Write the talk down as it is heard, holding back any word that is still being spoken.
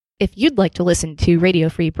If you'd like to listen to Radio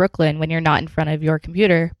Free Brooklyn when you're not in front of your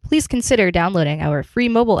computer, please consider downloading our free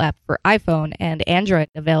mobile app for iPhone and Android,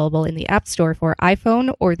 available in the App Store for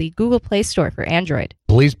iPhone or the Google Play Store for Android.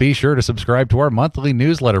 Please be sure to subscribe to our monthly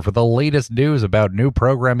newsletter for the latest news about new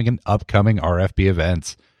programming and upcoming RFB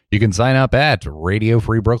events. You can sign up at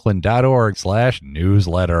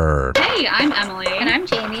radiofreebrooklyn.org/newsletter. Hey, I'm Emily. And I'm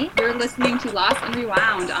Jamie. You're listening to Lost and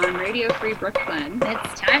Rewound on Radio Free Brooklyn.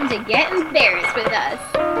 It's time to get embarrassed with us.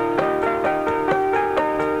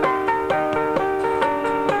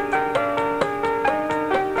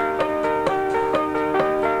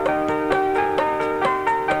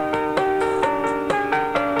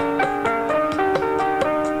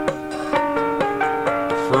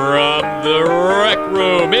 From the Rec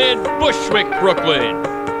Room in Bushwick, Brooklyn,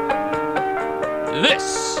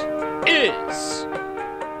 this is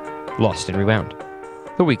Lost and Rewound,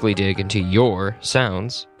 the weekly dig into your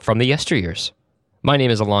sounds from the yesteryears. My name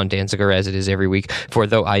is Alon Danziger, as it is every week, for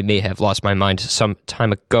though I may have lost my mind some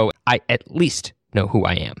time ago, I at least know who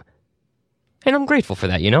I am. And I'm grateful for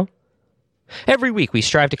that, you know? Every week, we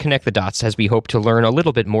strive to connect the dots as we hope to learn a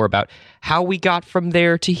little bit more about how we got from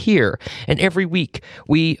there to here. And every week,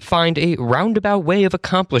 we find a roundabout way of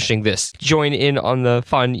accomplishing this. Join in on the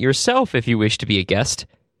fun yourself if you wish to be a guest.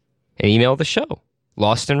 And email the show,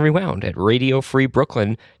 Lost and Rewound, at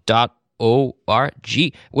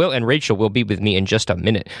radiofreebrooklyn.org. Will and Rachel will be with me in just a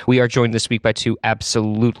minute. We are joined this week by two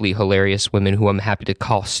absolutely hilarious women who I'm happy to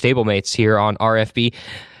call stablemates here on RFB.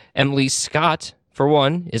 Emily Scott, for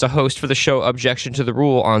one, is a host for the show Objection to the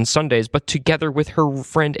Rule on Sundays, but together with her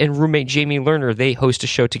friend and roommate Jamie Lerner, they host a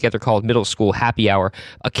show together called Middle School Happy Hour,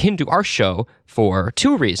 akin to our show for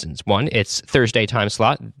two reasons. One, it's Thursday time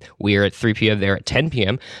slot. We're at 3 p.m. They're at 10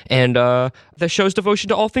 p.m. And the show's devotion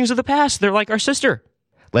to all things of the past. They're like our sister.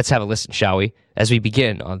 Let's have a listen, shall we, as we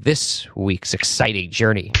begin on this week's exciting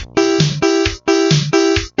journey.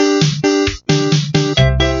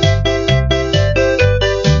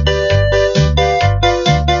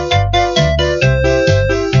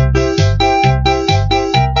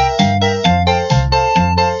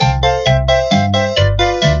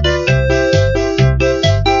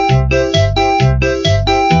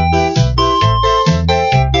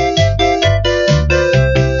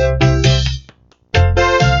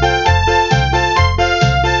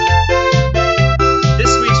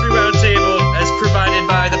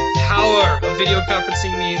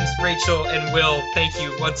 Rachel and Will, thank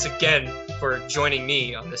you once again for joining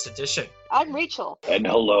me on this edition. I'm Rachel. And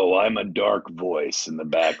hello, I'm a dark voice in the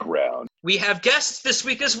background. We have guests this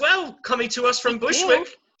week as well, coming to us from Bushwick,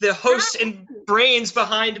 the hosts and brains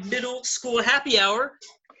behind Middle School Happy Hour,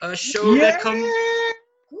 a show that's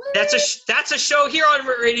a show here on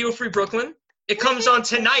Radio Free Brooklyn. It comes on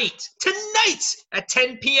tonight at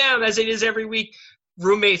 10 p.m. as it is every week.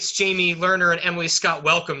 Roommates Jamie Lerner and Emily Scott,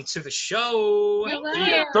 welcome to the show.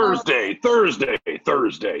 Yeah, Thursday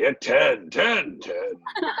at 10.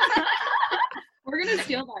 We're going to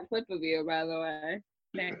steal that clip of you, by the way.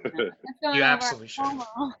 You absolutely should.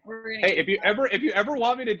 Hey, if you ever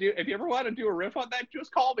want to do a riff on that,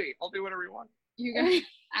 just call me. I'll do whatever you want. You guys,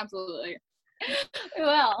 absolutely.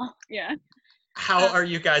 Well, yeah. How are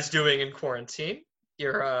you guys doing in quarantine?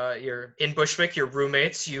 You're in Bushwick, you're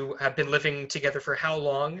roommates, you have been living together for how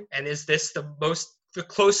long? And is this the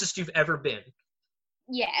closest you've ever been?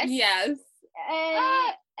 Yes.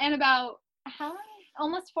 And about how long?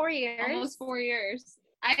 Almost 4 years.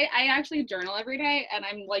 I actually journal every day, and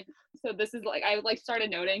I'm like, so this is like, I started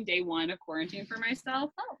noting day one of quarantine for myself.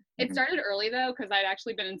 Oh. It started early though, because I'd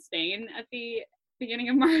actually been in Spain at the beginning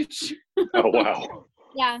of March. Oh, wow.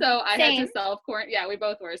 Yeah. So I same. had to self-quarantine. Yeah, we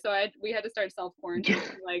both were. So we had to start self-quarantine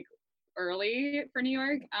like early for New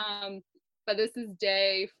York. But this is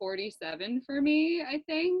day 47 for me, I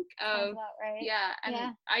think. Sounds about right. Yeah. And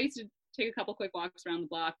I used to take a couple quick walks around the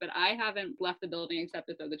block, but I haven't left the building except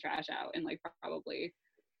to throw the trash out in like probably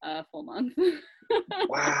a full month.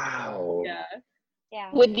 Wow. Yeah. Yeah.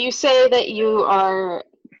 Would you say that you are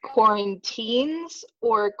quaranteens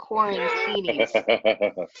or quaranteenies?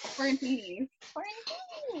 Quaranteenies.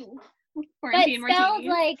 Quarantine but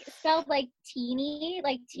martini. spelled like teeny,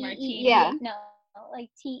 like T-E-E. Yeah. No, like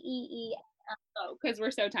T-E-E. Oh, because we're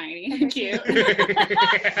so tiny and cute.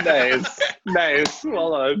 Nice.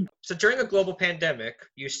 Well done. So during a global pandemic,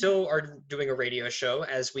 you still are doing a radio show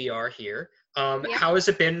as we are here. How has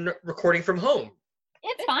it been recording from home?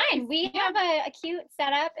 It's fine. We have a cute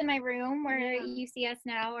setup in my room where you see us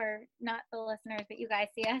now, or not the listeners, but you guys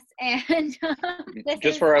see us. And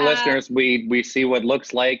just for our listeners, we see what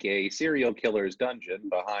looks like a serial killer's dungeon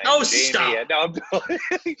behind. Oh, Jamie. stop!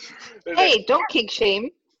 No, hey, don't kink shame.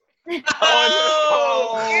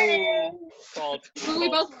 Oh! fault. We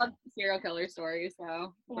both love serial killer stories,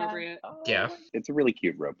 so appropriate. Yeah. It's a really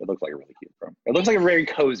cute room. It looks like a really cute room. It looks like a very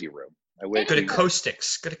cozy room. I wish Good you-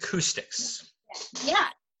 acoustics. Good acoustics. Yeah.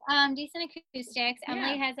 Decent acoustics.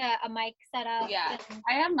 Emily has a mic set up. Yeah, and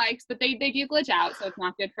I have mics, but they do glitch out, so it's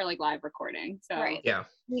not good for like live recording. So Yeah.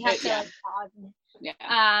 we have to Yeah. like pause. yeah,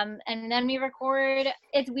 And then we record.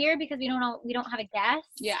 It's weird because we don't have a guest.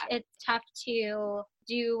 Yeah. It's tough to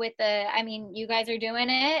do with you guys are doing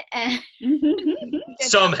it. And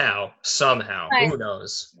Somehow. Right. Who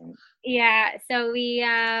knows? yeah. So we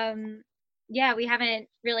haven't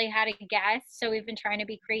really had a guest, so we've been trying to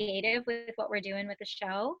be creative with what we're doing with the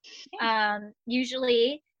show.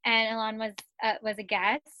 Usually, and Elon was a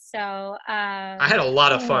guest, so I had a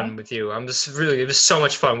lot of fun with you. It was so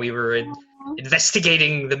much fun. We were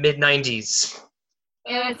investigating the mid-90s.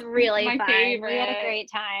 It was really My fun. favorite. We had a great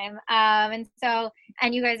time.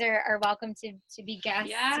 And you guys are welcome to be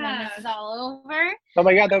guests when this is all over. Oh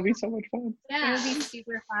my god, that would be so much fun. It would be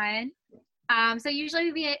super fun. So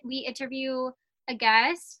usually we interview a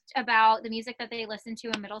guest about the music that they listen to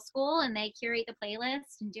in middle school, and they curate the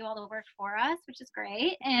playlist and do all the work for us, which is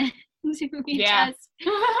great. And we just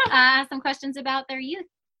ask some questions about their youth.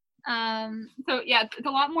 So yeah, it's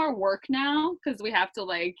a lot more work now because we have to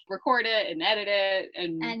like record it and edit it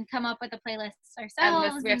and come up with the playlists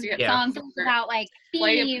ourselves. And we have to get Yeah. songs about like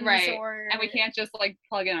themes or and we can't just like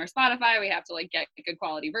plug in our Spotify. We have to like get good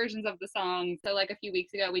quality versions of the songs. So like a few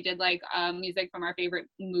weeks ago, we did like music from our favorite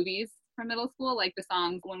movies from middle school, like the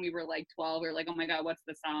songs when we were like 12. We were like, oh my god, what's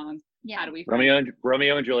the song? Yeah. How do we? Romeo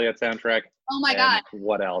and Juliet soundtrack. Oh my And god.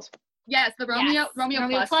 What else? Yes, the Romeo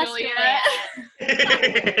plus Juliet.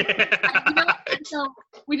 So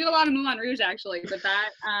we did a lot of Moulin Rouge actually, but that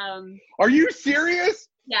Are you serious?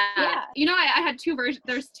 yeah. You know, I had two versions.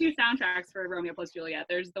 There's two soundtracks for Romeo plus Juliet.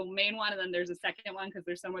 There's the main one, and then there's a second one because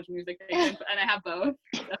there's so much music and I have both.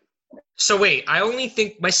 So wait, I only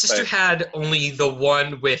think my sister had only the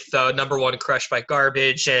one with number one Crushed by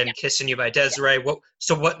Garbage and Kissing You by Desiree.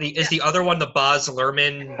 Is the other one the Baz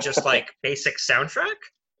Luhrmann just like basic soundtrack?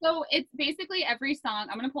 So it's basically every song.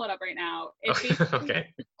 I'm gonna pull it up right now. It's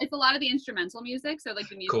Okay. It's a lot of the instrumental music, so like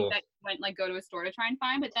the music that you went like go to a store to try and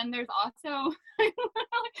find. But then there's also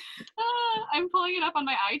I'm pulling it up on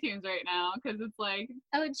my iTunes right now because it's like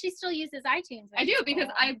and she still uses iTunes. I do because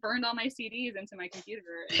I burned all my CDs into my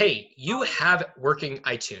computer. Hey, you have working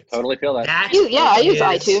iTunes. Totally feel that. I use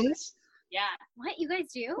iTunes. Yeah. What, you guys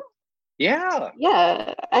do? Yeah.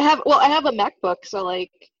 Yeah, I have a MacBook, so like,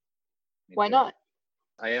 why not?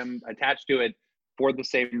 I am attached to it for the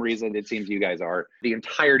same reason it seems you guys are. The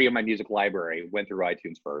entirety of my music library went through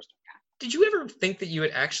iTunes first. Did you ever think that you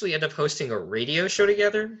would actually end up hosting a radio show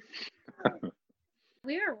together?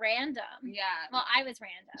 We were random. Yeah. Well, I was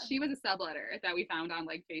random. She was a subletter that we found on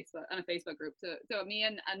like Facebook, on a Facebook group. So me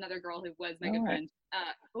and another girl who was my good friend.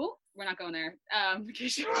 We're not going there.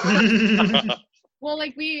 Well,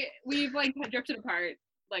 like we've like drifted apart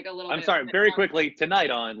like a little I'm bit. sorry, very quickly, tonight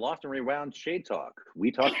on Lost and Rewound Shade Talk,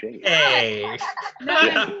 we talk shade. Hey.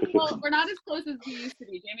 Well, we're not as close as we used to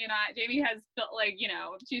be. Jamie has felt like,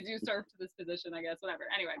 she's usurped this position, I guess, whatever.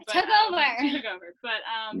 Anyway. But, Took over. She took over. But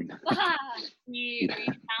we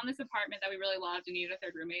found this apartment that we really loved and needed a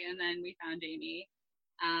third roommate, and then we found Jamie.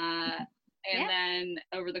 Then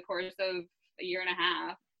over the course of a year and a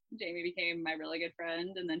half, Jamie became my really good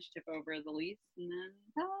friend, and then she took over the lease, and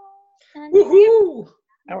then Woohoo!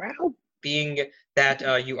 Ow. Being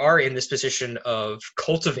that you are in this position of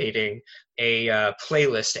cultivating a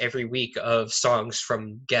playlist every week of songs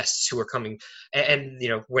from guests who are coming, and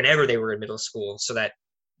whenever they were in middle school, so that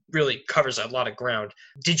really covers a lot of ground.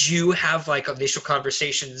 Did you have like initial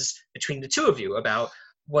conversations between the two of you about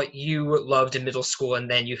what you loved in middle school, and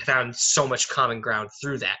then you found so much common ground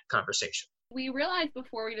through that conversation? We realized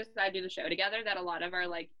before we decided to do the show together that a lot of our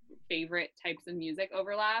like favorite types of music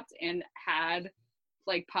overlapped and had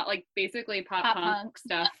like basically pop punk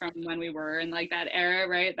stuff from when we were in like that era,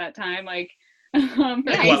 right? That time, like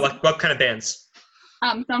what kind of bands?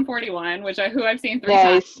 Sum 41, who I've seen 3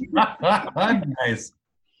 times. Nice.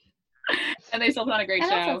 And they still put on a great show.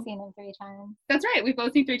 I've also seen them 3 times. That's right. We've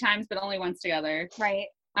both seen 3 times, but only once together. Right.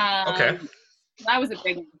 Okay. That was a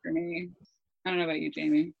big one for me. I don't know about you,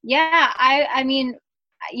 Jamie. Yeah, I mean,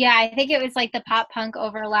 I think it was like the pop punk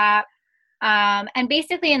overlap. And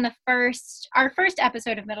basically in our first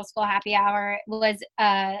episode of Middle School Happy Hour was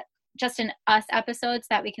just an us episode so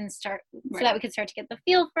that we can start to get the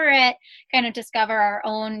feel for it, kind of discover our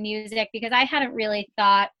own music, because I hadn't really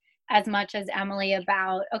thought as much as Emily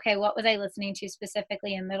about, okay, what was I listening to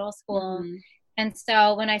specifically in middle school? And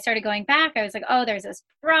so when I started going back, I was like, oh, there's this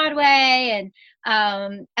Broadway,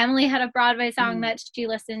 and Emily had a Broadway song that she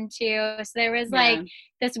listened to. So there was like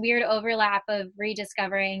this weird overlap of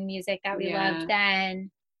rediscovering music that we loved then.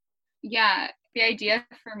 Yeah, the idea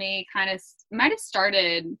for me kind of might have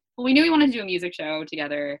started, well, we knew we wanted to do a music show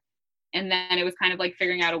together. And then it was kind of like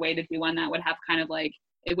figuring out a way to do one that would have kind of like,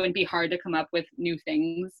 it wouldn't be hard to come up with new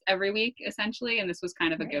things every week, essentially. And this was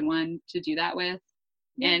kind of a good one to do that with.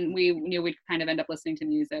 And we knew we'd kind of end up listening to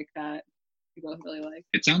music that we both really like.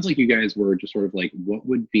 It sounds like you guys were just sort of like, what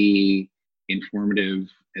would be informative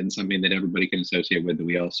and something that everybody can associate with that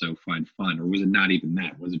we also find fun? Or was it not even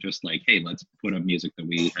that? Was it just like, hey, let's put up music that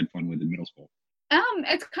we had fun with in middle school?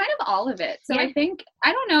 It's kind of all of it. So I think,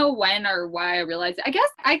 I don't know when or why I realized it. I guess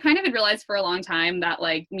I kind of had realized for a long time that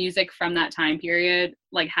like music from that time period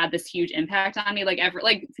like had this huge impact on me. Like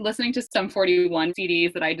listening to some 41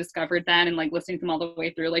 CDs that I discovered then and like listening to them all the way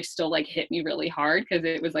through like still like hit me really hard because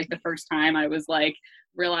it was like the first time I was like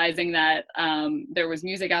realizing that there was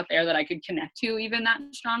music out there that I could connect to even that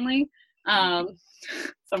strongly. And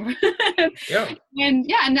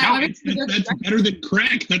now that's better than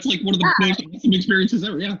crack. That's like one of the most awesome experiences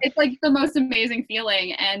ever. Yeah, it's like the most amazing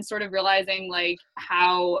feeling, and sort of realizing like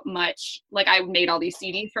how much like I made all these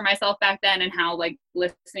CDs for myself back then, and how like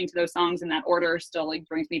listening to those songs in that order still like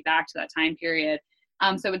brings me back to that time period.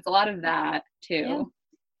 So it's a lot of that too,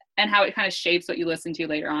 and how it kind of shapes what you listen to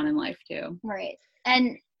later on in life too. Right.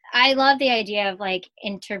 And I love the idea of like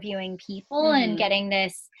interviewing people and getting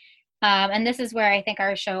this. And this is where I think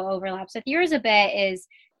our show overlaps with yours a bit, is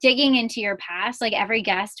digging into your past. Like every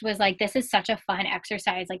guest was like, this is such a fun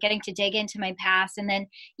exercise, like getting to dig into my past. And then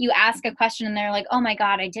you ask a question and they're like, oh my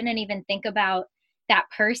God, I didn't even think about that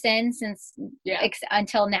person since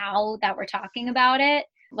until now that we're talking about it.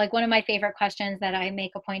 Like one of my favorite questions that I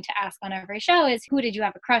make a point to ask on every show is, who did you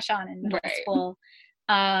have a crush on in middle school?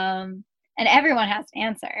 And everyone has to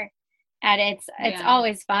answer. And it's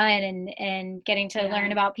always fun and getting to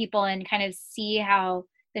learn about people and kind of see how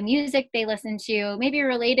the music they listened to maybe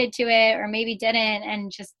related to it or maybe didn't,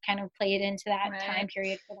 and just kind of play it into that time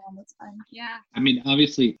period for them. It's fun. Yeah. I mean,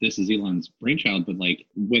 obviously this is Elon's brainchild, but like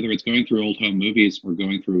whether it's going through old home movies or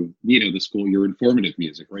going through, the school, your informative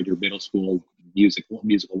music, right? Your middle school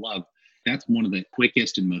musical love. That's one of the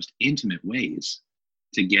quickest and most intimate ways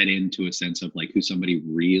to get into a sense of like who somebody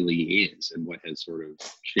really is and what has sort of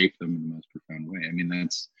shaped them in the most profound way. I mean,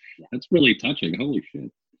 that's really touching. Holy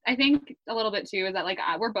shit. I think a little bit too is that like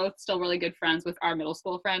we're both still really good friends with our middle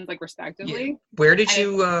school friends, like respectively. Yeah. Where did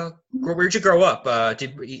you grow up?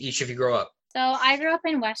 Did each of you grow up? So I grew up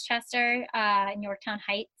in Westchester, in Yorktown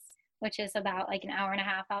Heights, which is about like an hour and a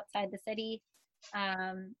half outside the city.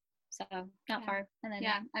 So not far. And then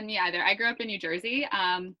and me either. I grew up in New Jersey,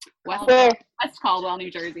 West Caldwell, New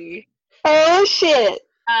Jersey. Oh shit!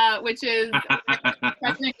 Which is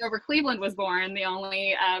President Grover Cleveland was born, the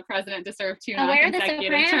only president to serve two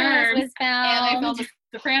non-consecutive terms. Was and they filmed The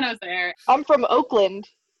Sopranos there. I'm from Oakland.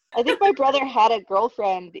 I think my brother had a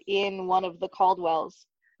girlfriend in one of the Caldwells.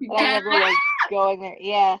 And I remember like going there.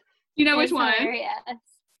 Yeah. You know which one? Hilarious.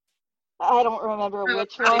 I don't remember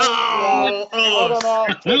which one. I don't know.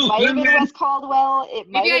 It might have been West Caldwell.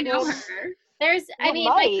 Maybe I know her. There's, my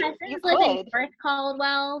cousins live in North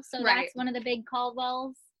Caldwell, so that's one of the big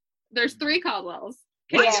Caldwells. There's 3 Caldwells.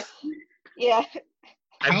 What? Yeah.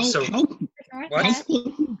 How close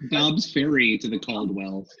is Dobbs Ferry to the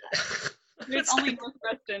Caldwell? It's only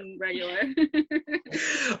Northwest and regular.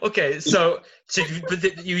 Okay, so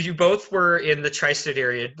you both were in the tri-state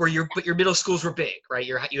area. But your middle schools were big, right?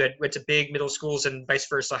 You went to big middle schools and vice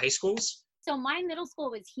versa high schools? So my middle school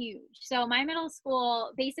was huge. So my middle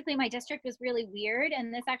school, basically my district was really weird,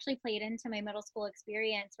 and this actually played into my middle school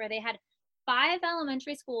experience, where they had 5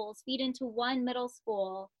 elementary schools feed into one middle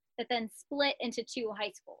school that then split into 2 high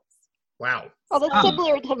schools. Wow. Oh, that's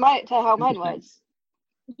similar to how mine was.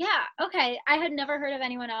 Yeah, okay. I had never heard of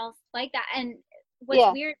anyone else like that. And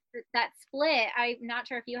what's weird, that split, I'm not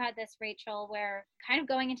sure if you had this, Rachel, where kind of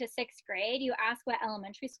going into 6th grade, you ask what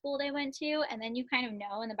elementary school they went to, and then you kind of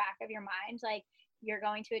know in the back of your mind, like, you're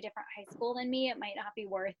going to a different high school than me. It might not be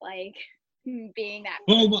worth, like, being that.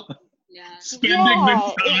 Spending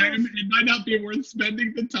the time. It might not be worth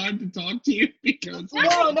spending the time to talk to you because.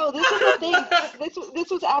 No, this is a thing.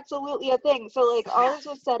 This was absolutely a thing. So, like, ours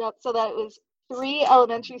was set up so that it was 3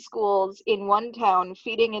 elementary schools in one town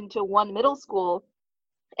feeding into one middle school,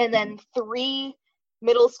 and then 3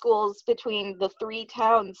 middle schools between the 3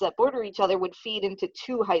 towns that border each other would feed into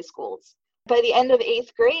 2 high schools. By the end of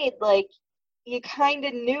 8th grade, like, you kind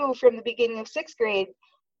of knew from the beginning of 6th grade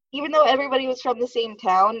even though everybody was from the same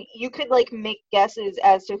town, you could like make guesses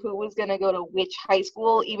as to who was going to go to which high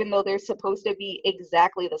school, even though they're supposed to be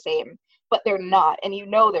exactly the same, but they're not, and you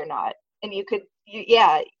know they're not. And you could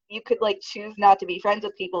like choose not to be friends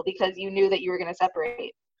with people because you knew that you were going to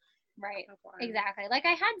separate. Right. Exactly. Like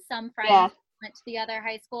I had some friends Yeah. who went to the other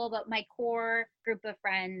high school, but my core group of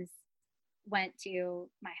friends went to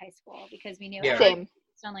my high school because we knew Same.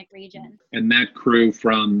 it's on like region. And that crew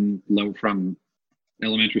from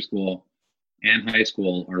elementary school and high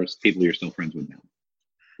school are people you're still friends with now.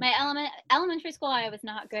 My elementary school, I was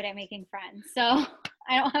not good at making friends, so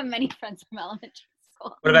I don't have many friends from elementary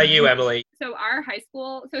school. What about you, Emily? So our high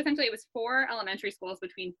school, so essentially it was 4 elementary schools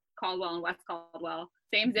between Caldwell and West Caldwell.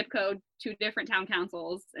 Same zip code, 2 different town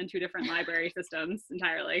councils, and 2 different library systems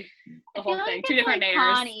entirely. The whole thing, 2 different like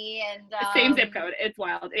mayors. Connie and Same zip code. It's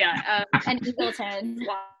wild. Yeah. and Eagleton. It's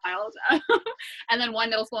wild. And then 1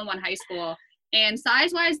 middle school and 1 high school. And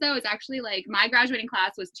size-wise, though, it's actually like my graduating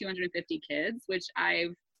class was 250 kids, which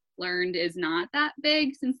I've learned is not that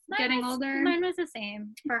big since getting older. Mine was the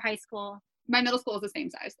same for high school. My middle school is the same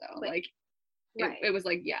size, though. Right. It was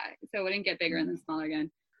like, yeah. So it didn't get bigger and then smaller again.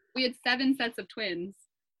 We had 7 sets of twins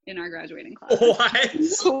in our graduating class.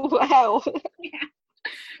 What? Wow. Yeah.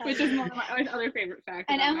 Which is one of my other favorite facts.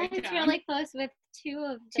 And Emily's really close with 2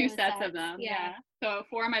 of those 2 sets of them. Yeah. So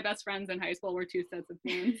 4 of my best friends in high school were 2 sets of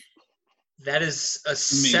twins. That is a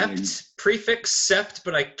Amazing. sept, prefix sept,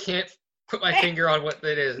 but I can't put my finger on what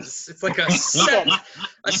it is. It's like a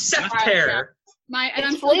sept pair.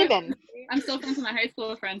 I'm still friends with my high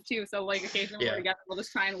school friends too. So like occasionally we're together, we'll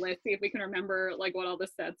just try and see if we can remember like what all the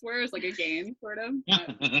sets were. It's like a game sort of.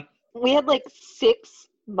 But. We had like 6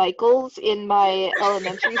 Michaels in my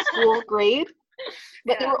elementary school grade,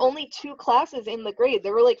 but there were only 2 classes in the grade.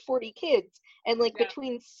 There were like 40 kids, and like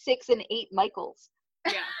between 6 and 8 Michaels.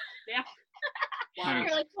 Yeah. Wow.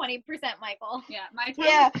 You're like 20% Michael. Yeah, my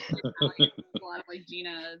town a lot of like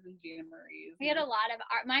Gina's and Gina Marie's. We had a lot of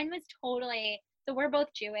art. Mine was totally, so we're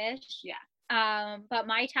both Jewish. Yeah. But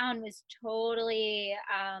my town was totally,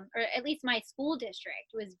 or at least my school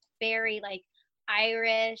district was very like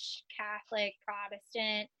Irish, Catholic,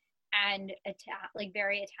 Protestant, and like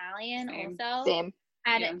very Italian. Same. Also. Same.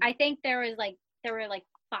 And I think there were like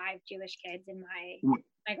 5 Jewish kids in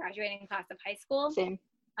my graduating class of high school. Same.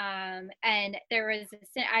 And there was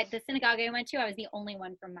the synagogue I went to. I was the only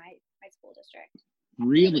one from my school district.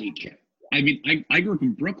 Really? I mean, I grew up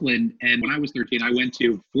in Brooklyn, and when I was 13, I went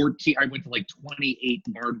to like 28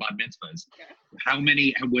 bar bat mitzvahs. Okay. How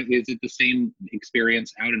many? Is it the same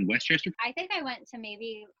experience out in Westchester? I think I went to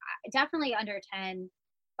maybe definitely under 10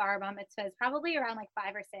 bar mitzvahs, probably around like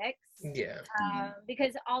 5 or 6. Yeah.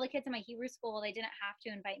 Because all the kids in my Hebrew school, they didn't have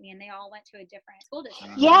to invite me, and they all went to a different school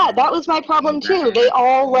district. Yeah, that was my problem too. They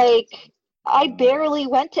all I barely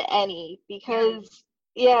went to any because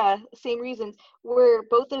same reasons. Were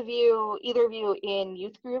both of you, either of you, in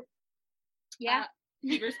youth group? Yeah.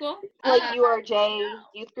 Hebrew school? Like URJ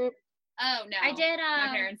youth group? Oh no. I did. My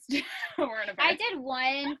parents weren't a I did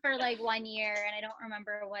one for like 1 year, and I don't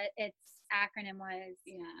remember what its acronym was.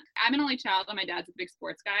 Yeah. I'm an only child, and my dad's a big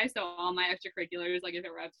sports guy, so all my extracurriculars, like if it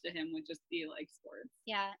were up to him, would just be like sports.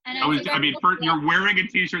 Yeah. And you're wearing a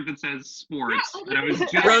T-shirt that says sports. Yeah, and I was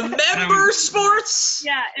just, Remember sports?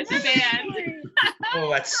 Yeah, it's a band. Oh,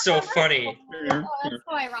 that's so funny. Oh, that's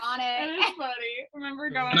so ironic. That is funny. Remember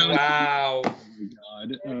going Wow. Oh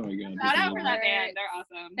my god. Shout out for that band. They're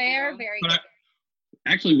awesome. They're very good.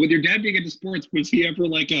 Actually, with your dad being into sports, was he ever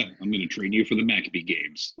like I'm going to train you for the Maccabee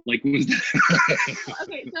games? Like, was that?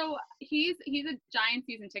 Okay, so he's a giant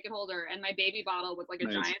season ticket holder, and my baby bottle was like a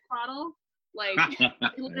giant bottle. Like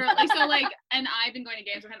literally, so like, and I've been going to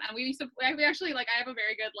games with him, and we actually like I have a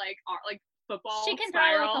very good like football. She can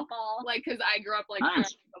spiral, throw a football. Like, because I grew up like playing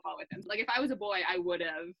football with him. Like, if I was a boy, I would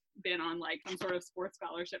have been on like some sort of sports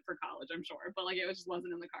scholarship for college, I'm sure. But like, it just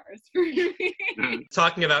wasn't in the cards for me.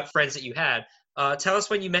 Talking about friends that you had, tell us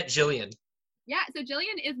when you met Jillian. Yeah, so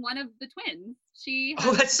Jillian is one of the twins.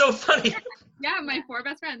 Oh, that's so funny. Yeah, my 4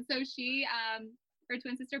 best friends. So she, her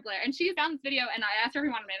twin sister Blair, and she found this video, and I asked her if we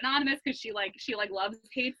wanted it anonymous because she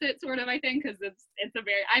hates it sort of, I think, because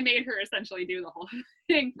I made her essentially do the whole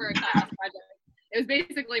thing for a class project. It was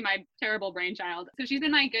basically my terrible brainchild. So she's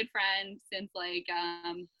been my good friend since like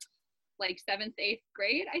 7th, 8th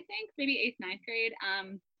grade, I think, maybe 8th, 9th grade.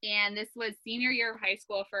 And this was senior year of high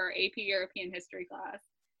school for AP European History class.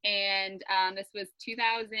 And this was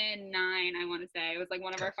 2009, I want to say. It was like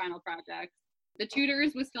one of our final projects. The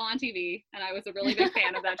Tudors was still on TV, and I was a really big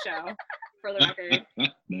fan of that show, for the record.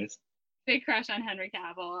 Nice. big crush on Henry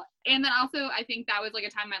Cavill. And then also, I think that was like a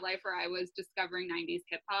time in my life where I was discovering 90s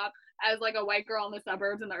hip hop. As like a white girl in the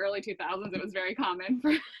suburbs in the early 2000s, it was very common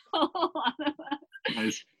for a lot of us.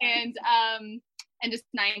 Nice. And just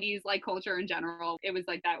 90s like culture in general. It was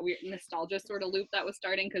like that weird nostalgia sort of loop that was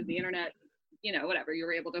starting because the internet, you know, whatever, you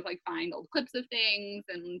were able to like find old clips of things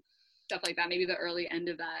and stuff like that, maybe the early end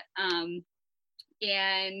of that.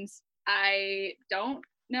 And I don't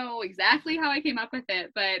know exactly how I came up with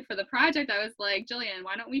it, but for the project, I was like, Jillian,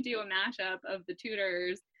 why don't we do a mashup of the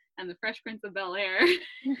Tudors and the Fresh Prince of Bel-Air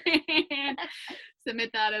and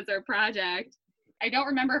submit that as our project. I don't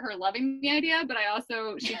remember her loving the idea, but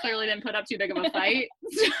she clearly didn't put up too big of a fight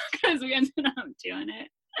because we ended up doing it.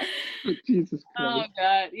 Jesus Christ. Oh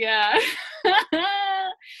God, yeah.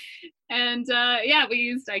 And we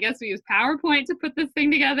used PowerPoint to put this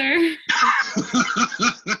thing together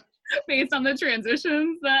based on the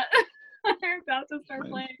transitions that are about to start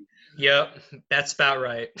playing. Yep, that's about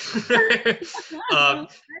right.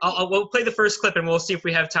 We'll play the first clip and we'll see if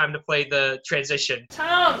we have time to play the transition.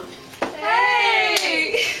 Tom!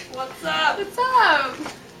 Hey! What's up? What's up?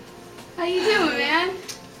 How you doing, man?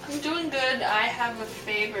 I'm doing good. I have a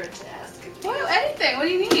favor to ask of you. What? Anything? What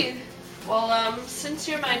do you need? Well, since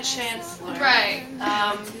you're my chancellor, right?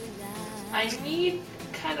 I need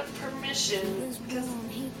kind of permission because,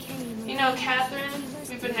 you know, Catherine,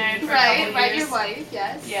 we've been married for a couple years. Right, your wife,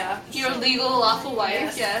 yes. Yeah. Your legal, lawful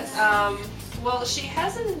wife, yes. Well, she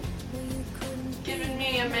hasn't given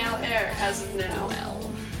me a male heir as of now.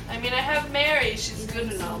 Well, I mean, I have Mary, she's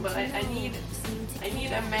good and all, but I need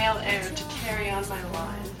a male heir to carry on my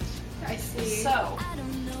line. I see. So,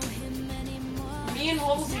 me and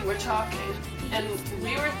Woolsey were talking, and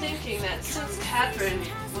we were thinking that since Catherine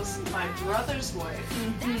was my brother's wife,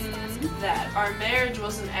 that our marriage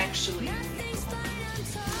wasn't actually legal.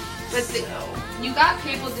 But you got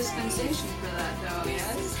papal dispensation for that, though,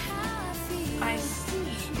 yes? I see.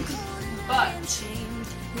 But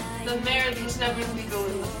the marriage was never legal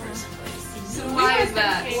in the first place. So why is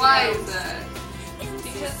that? Why is that?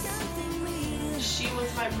 Because she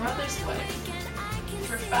was my brother's wife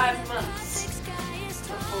for 5 months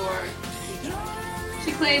before he died.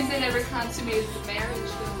 She claims they never consummated the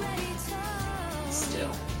marriage, though.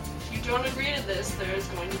 Still, if you don't agree to this, there is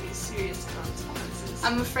going to be serious consequences.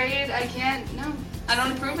 I'm afraid I can't. No, I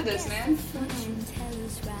don't approve of this, man.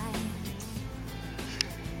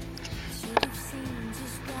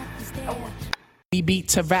 We beat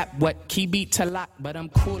to rap, what key beat to lock, but I'm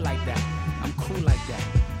cool like that. I'm cool like that.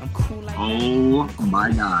 I'm cool like that. Oh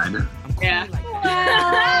my God. Yeah.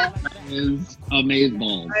 That is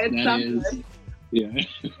amazeballs. That is, yeah.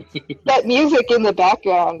 That music in the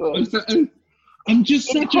background was I'm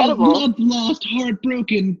just incredible. Such a love-lost,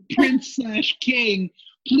 heartbroken prince/king.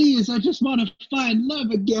 Please, I just want to find love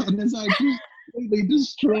again as I just completely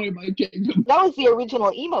destroy my kingdom. That was the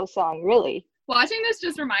original emo song, really. Watching this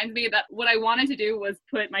just reminds me that what I wanted to do was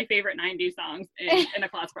put my favorite 90s songs in a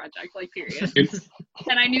class project, like, period.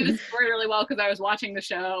 And I knew the story really well because I was watching the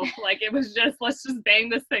show. Like, it was just, let's just bang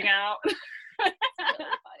this thing out.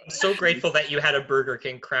 I'm so grateful that you had a Burger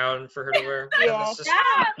King crown for her to wear. Yeah.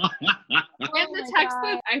 And the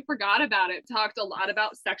textbook, I forgot about it, talked a lot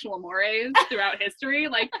about sexual mores throughout history.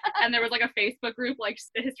 Like, and there was like a Facebook group, like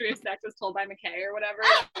the history of sex is told by McKay or whatever,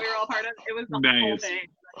 that we were all part of. It was the whole thing.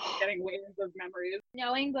 Getting waves of memories.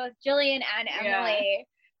 Knowing both Jillian and Emily,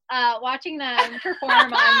 watching them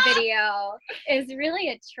perform on video is really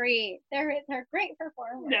a treat. They're great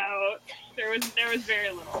performers. No, there was very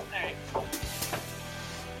little. All right.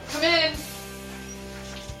 Come in.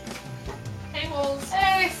 Hey, Wolves.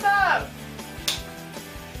 Hey, sup?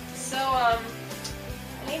 So, I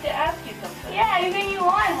need to ask you something. Yeah, anything you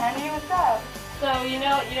want, honey. What's up? So, you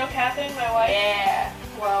know Catherine, my wife? Yeah.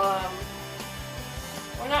 Well,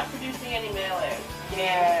 we're not producing any male heirs. Me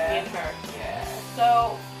and her. Yeah.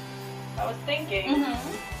 So, I was thinking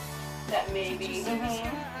that maybe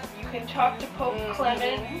you can talk to Pope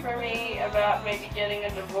Clement for me about maybe getting a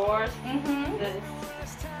divorce. Since,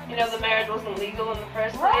 you know, the marriage wasn't legal in the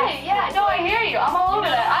first place. Right, yeah. No, I hear you. I'm all over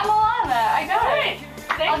that. I'm all on that. I got it.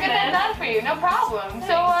 Thanks, I'll get that done for you. No problem.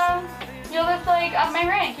 So, you'll just, like, up my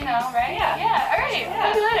rank, you know, right? Yeah. Yeah, all right.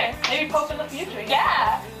 Yeah. See you later. Maybe Pope in the future.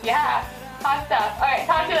 Yeah. Yeah. Hot stuff. All right,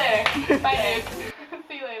 talk to you later. Bye, dude.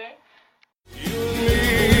 See you later.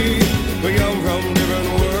 We come from different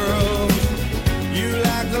worlds. You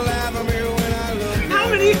like to laugh at me when I look. How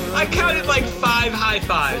many? I counted like 5 high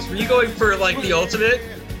fives. Were you going for like the ultimate?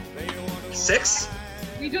 6?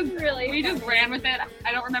 we just ran with it.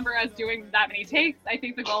 I don't remember us doing that many takes. I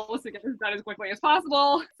think the goal was to get this done as quickly as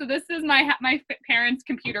possible. So this is my parents'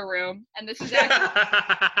 computer room, and this is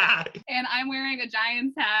actually, and I'm wearing a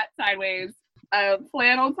Giants hat sideways, a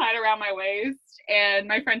flannel tied around my waist, and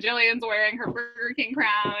my friend Jillian's wearing her Burger King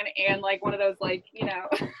crown and like one of those like, you know.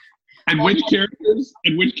 And which characters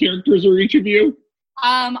are each of you?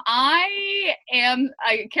 I am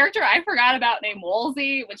a character I forgot about named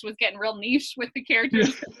Wolsey, which was getting real niche with the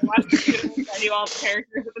characters. I knew all the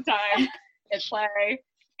characters at the time at play.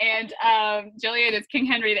 And Jillian is King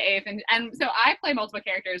Henry VIII. And so I play multiple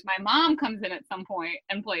characters. My mom comes in at some point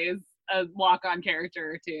and plays a walk-on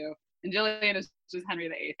character or two. And Jillian is just Henry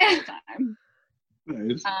VIII all the time.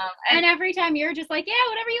 Nice. And every time you're just like, yeah,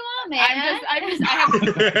 whatever you want, man. I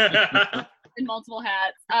have in multiple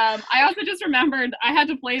hats. I also just remembered I had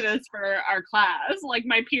to play this for our class, like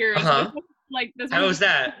my peers. Like this. How was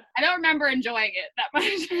that? I don't remember enjoying it that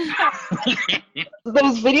much.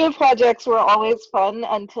 Those video projects were always fun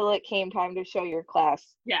until it came time to show your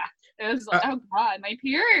class. Yeah. It was like, oh God, my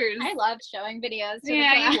peers. I loved showing videos.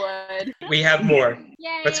 Yeah, you would. We have more.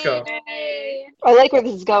 Yay. Let's go. Yay. I like where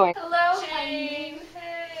this is going. Hello, Jane.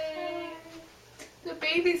 Hey. The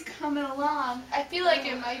baby's coming along. I feel like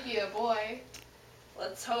it might be a boy.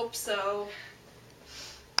 Let's hope so.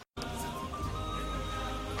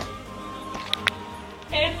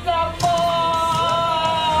 It's a boy!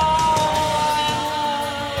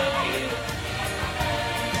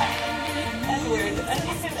 Edward. I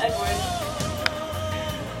think it's Edward.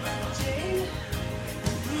 Jane?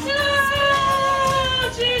 No!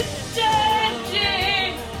 She's dead,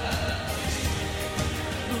 Jane!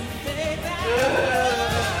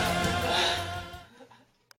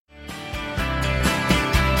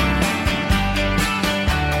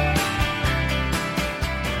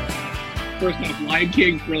 First off, Lion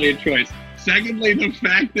King, brilliant choice. Secondly, the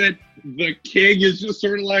fact that the king is just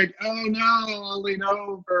sort of like, oh no, I'll lean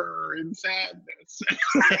over in sadness.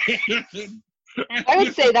 I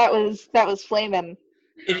would say that was Flamin'.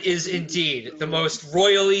 It is indeed the most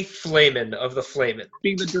royally flamin' of the flamin'.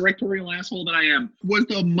 Being the directorial asshole that I am, was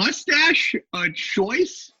the mustache a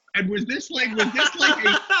choice? And was this like a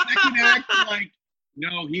second act, like,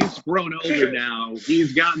 no, he's grown older now.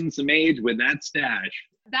 He's gotten some age with that stash.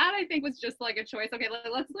 That I think was just like a choice. Okay,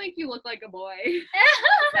 let's make you look like a boy.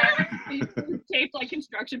 You taped like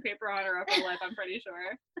construction paper on her upper lip, I'm pretty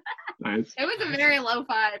sure. Nice. It was a very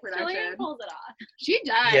lo-fi production. Jillian pulls it off. She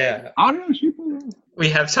does. Yeah. I don't know, she pulled it off. We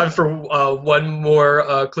have time for one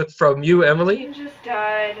more clip from you, Emily. He just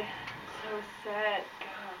died. So sad.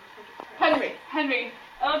 God, Henry.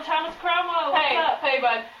 oh, Thomas Cromwell, what's Hey, up? hey,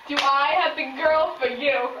 bud. Do I have the girl for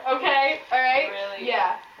you? Okay, all right. Really?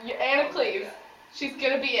 Yeah. Anna Cleves. She's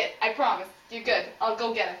gonna be it. I promise. You're good. I'll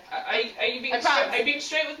go get her. Are you being I promise. Are you being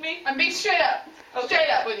straight with me? I'm being straight up. Okay. Straight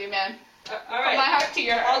up with you, man. All right. From my heart to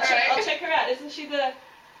your heart. I'll check her out. Isn't she the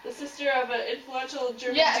sister of an influential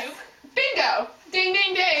German Yes. duke? Bingo. Ding,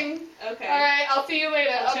 ding, ding. Okay. All right. I'll see you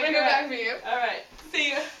later. I'll check bring her her back out. for you. All right. See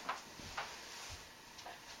you.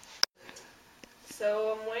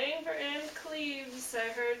 So I'm waiting for Anne Cleves. I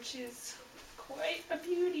heard she's quite a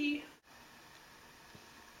beauty.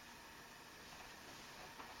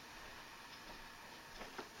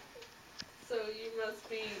 So you must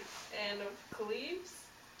be Anne of Cleves?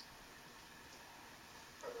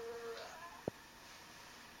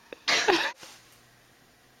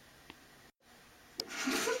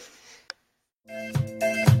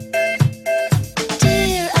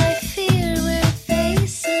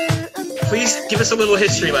 Please give us a little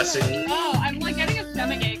history lesson. Oh, I'm like getting a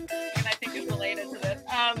stomachache, and I think it's related to this.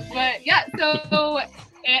 But yeah, so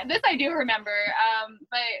this I do remember.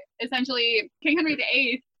 But essentially, King Henry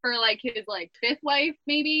VIII, for like his like fifth wife,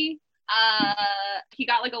 maybe, he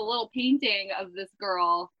got like a little painting of this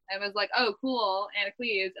girl and was like, oh, cool, Anna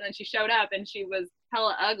Cleves, and then she showed up and she was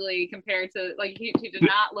hella ugly compared to like she did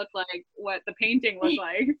not look like what the painting looked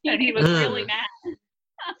like, and he was really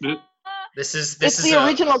mad. This is the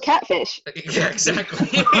original catfish. Yeah, exactly.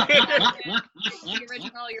 The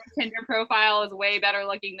original, your Tinder profile is way better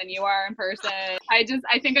looking than you are in person. I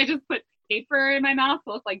think I just put paper in my mouth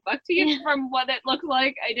to look like buck teeth from what it looked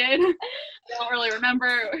like. I did. I don't really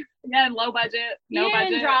remember. Again, low budget, no budget. You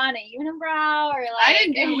didn't draw on a unibrow or like.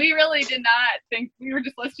 We really did not think. We were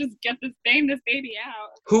just, let's just get this baby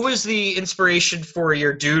out. Who was the inspiration for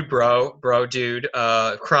your dude, dude,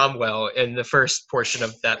 Cromwell, in the first portion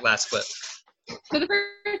of that last clip? So the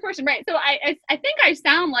first portion, right? So I think I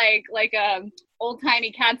sound like old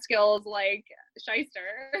timey Catskills like shyster.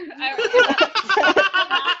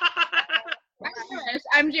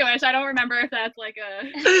 I'm Jewish. I don't remember if that's like a.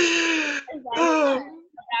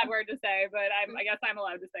 bad word to say, but I guess I'm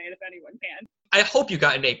allowed to say it if anyone can. I hope you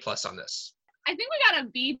got an A+ on this. I think we got a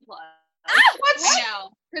B+. What? I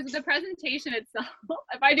know, because the presentation itself,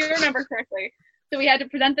 if I do remember correctly, so we had to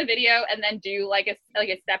present the video and then do like a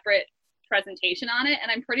separate presentation on it.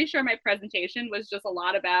 And I'm pretty sure my presentation was just a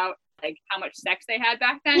lot about like how much sex they had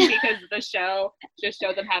back then, because the show just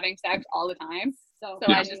showed them having sex all the time. So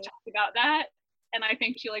I just talked about that, and I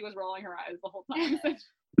think she like was rolling her eyes the whole time. Okay,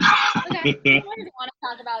 I didn't want to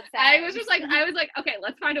talk about sex. I was like, okay,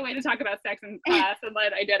 let's find a way to talk about sex in class, and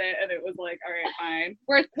then I did it, and it was like, all right, fine,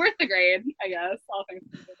 worth the grade, I guess. All things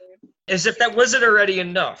considered. As if that wasn't already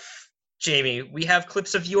enough, Jamie, we have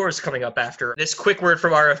clips of yours coming up after this quick word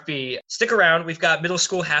from RFB. Stick around. We've got middle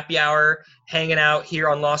school happy hour hanging out here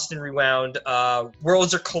on Lost and Rewound.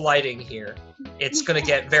 Worlds are colliding here. It's going to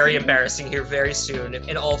get very embarrassing here very soon,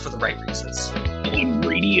 and all for the right reasons. On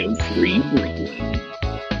Radio Free Brooklyn.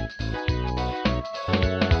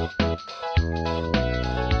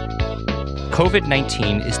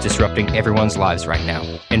 COVID-19 is disrupting everyone's lives right now,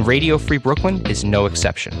 and Radio Free Brooklyn is no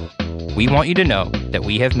exception. We want you to know that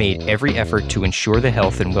we have made every effort to ensure the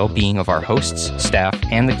health and well-being of our hosts, staff,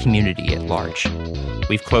 and the community at large.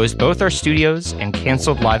 We've closed both our studios and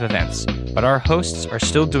canceled live events, but our hosts are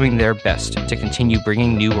still doing their best to continue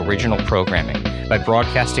bringing new original programming by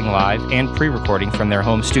broadcasting live and pre-recording from their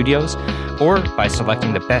home studios, or by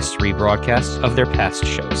selecting the best rebroadcasts of their past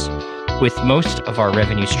shows. With most of our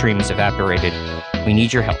revenue streams evaporated, we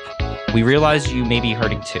need your help. We realize you may be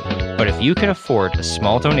hurting too, but if you can afford a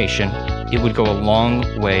small donation, it would go a long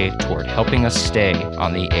way toward helping us stay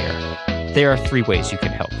on the air. There are 3 ways you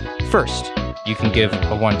can help. First, you can give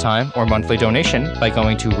a one-time or monthly donation by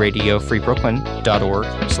going to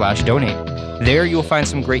radiofreebrooklyn.org/donate. There you'll find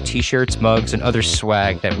some great t-shirts, mugs, and other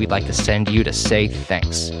swag that we'd like to send you to say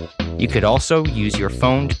thanks. You could also use your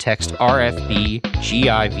phone to text RFB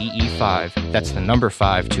GIVE5, that's the number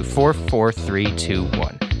 5, to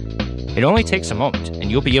 44321. It only takes a moment,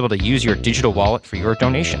 and you'll be able to use your digital wallet for your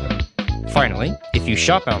donation. Finally, if you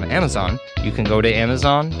shop on Amazon, you can go to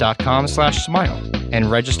amazon.com/smile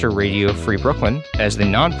and register Radio Free Brooklyn as the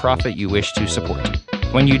nonprofit you wish to support.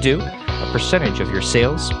 When you do, a percentage of your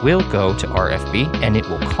sales will go to RFB, and it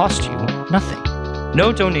will cost you nothing.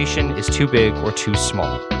 No donation is too big or too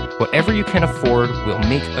small. Whatever you can afford will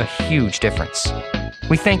make a huge difference.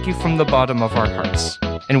 We thank you from the bottom of our hearts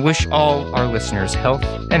and wish all our listeners health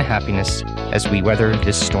and happiness as we weather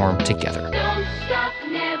this storm together. Don't stop,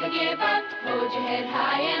 never give up. Hold your head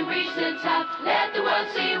high and reach the top. Let the world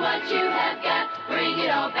see what you have got. Bring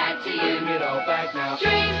it all back to you. Bring it all back now.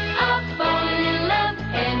 Dream of falling in love.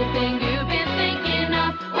 Anything you've been thinking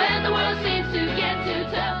of. When the world seems to get too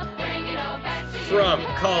tough. Bring it all back to you. From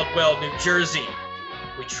Caldwell, New Jersey,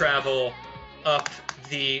 we travel up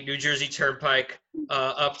the New Jersey Turnpike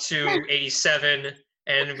up to 87,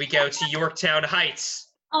 and we go to Yorktown Heights.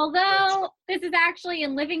 Although this is actually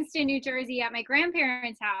in Livingston, New Jersey, at my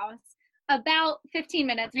grandparents' house, about 15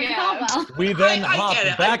 minutes from Caldwell. We then hop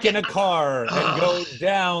back in a car and go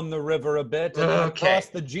down the river a bit and then across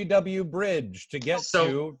the GW Bridge to get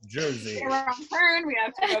to Jersey. Wrong turn, we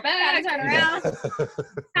have to go back. Turn around.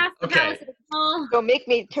 Past the house at the mall. Don't make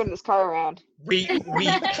me turn this car around.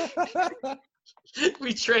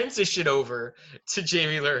 We transition over to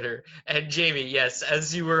Jamie Lerner. And Jamie, yes,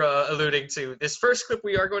 as you were alluding to, this first clip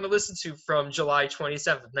we are going to listen to from July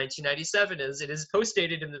 27th, 1997, as it is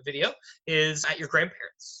post-dated in the video, is at your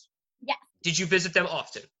grandparents'. Yes. Did you visit them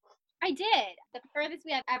often? I did. The furthest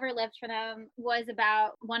we have ever lived for them was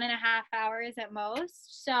about 1.5 hours at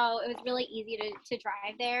most. So it was really easy to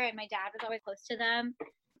drive there, and my dad was always close to them.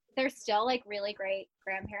 They're still like really great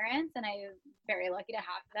grandparents, and I'm very lucky to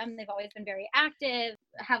have them. They've always been very active,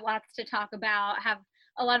 have lots to talk about, have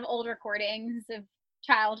a lot of old recordings of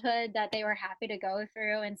childhood that they were happy to go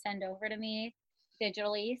through and send over to me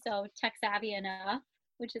digitally. So tech savvy enough,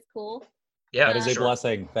 which is cool. Yeah, that is a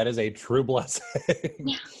blessing. That is a true blessing.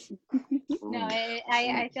 Yeah. No,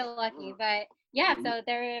 I feel lucky, but yeah, so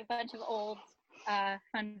there are a bunch of old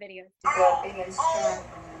fun videos.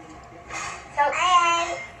 So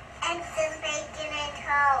and some bacon and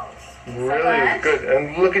toast. Really good.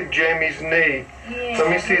 And look at Jamie's knee. Yeah. Let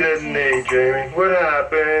me see that knee, Jamie. What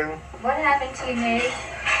happened? What happened to your knee?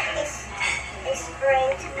 It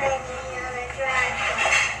sprained my knee on a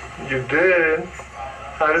driveway. You did?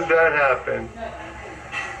 How did that happen?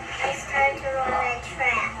 I started to run a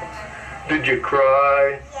track. Did you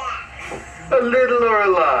cry? Yeah. A little or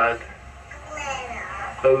a lot?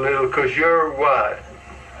 A little. A little, because you're what?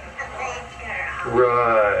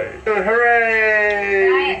 Right.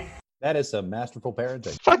 Hooray! That is some masterful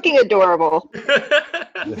parenting. Fucking adorable.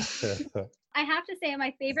 I have to say,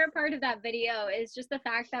 my favorite part of that video is just the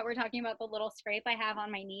fact that we're talking about the little scrape I have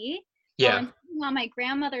on my knee. Yeah. I'm sitting on my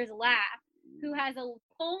grandmother's lap, who has a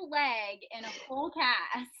full leg in a full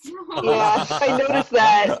cast. Yeah, I noticed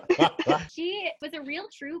that. She was a real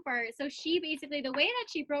trooper. So she basically, the way that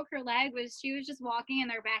she broke her leg was she was just walking in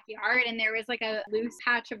their backyard and there was like a loose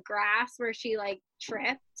patch of grass where she like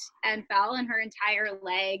tripped and fell and her entire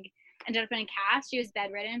leg ended up in a cast. She was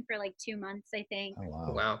bedridden for like 2 months, I think. Oh,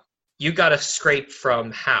 wow. Wow. You got a scrape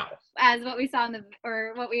from how? As what we saw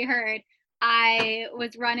or what we heard, I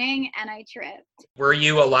was running and I tripped. Were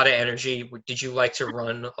you a lot of energy? Did you like to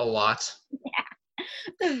run a lot? Yeah.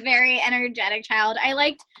 It's a very energetic child. I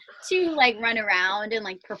liked to like run around and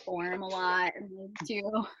like perform a lot and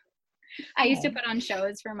I used to put on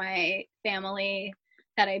shows for my family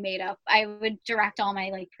that I made up. I would direct all my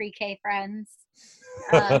like pre-K friends.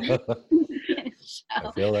 I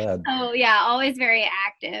feel that. Oh yeah, always very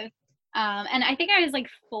active. And I think I was like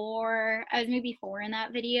 4. I was maybe 4 in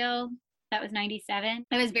that video. That was 97.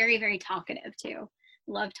 I was very, very talkative too.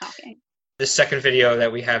 Love talking. The second video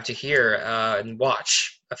that we have to hear and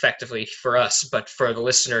watch effectively for us, but for the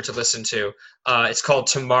listener to listen to, it's called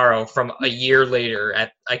Tomorrow from a year later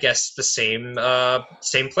at, I guess, the same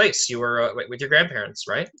place. You were with your grandparents,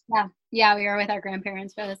 right? Yeah, we were with our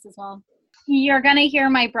grandparents for this as well. You're going to hear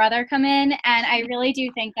my brother come in, and I really do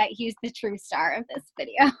think that he's the true star of this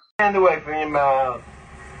video. Hand away from your mouth.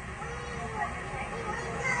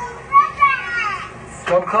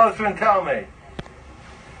 Come closer and tell me.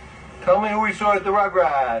 Tell me who we saw at the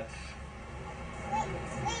Rugrats.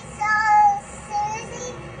 We saw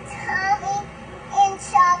Susie, Tommy, and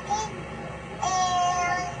Chucky,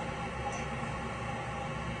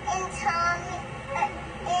 and Tommy,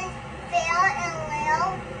 and Phil, and Lil,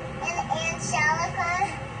 and Angelica,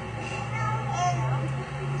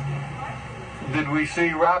 and Did we see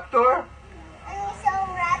Raptor? we saw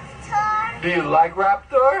Raptor. Do you like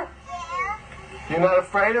Raptor? Yeah, You're not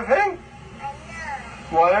afraid of him? I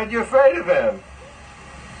know. Why aren't you afraid of him?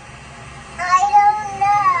 I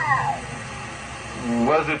don't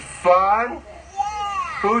know. Was it fun?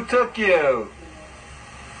 Yeah. Who took you?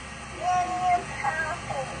 And you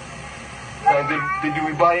coffee. And did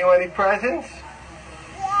we buy you any presents?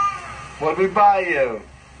 Yeah. What did we buy you?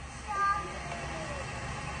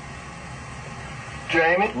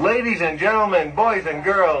 Jamie? Ladies and gentlemen, boys and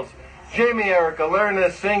girls, Jamie Erica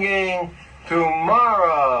Lerner singing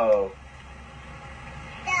Tomorrow.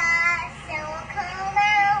 The sun will come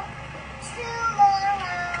out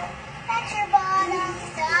tomorrow. That's your bottom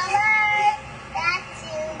summer. That's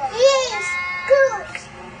tomorrow. Yes, good.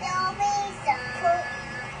 There'll be some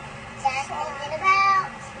just thinking about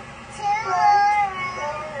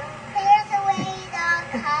tomorrow. Clears away the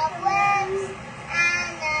cobwebs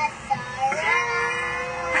and the sorrow.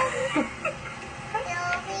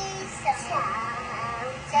 There'll be some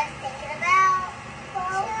just thinking about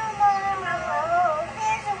tomorrow.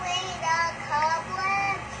 Clears away the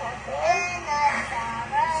cobwebs and the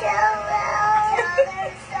sorrow. Till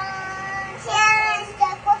there's sun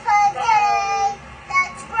stuck with a day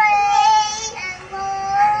that's gray and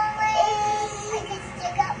lonely. I could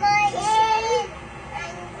stick up my head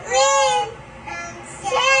and grin and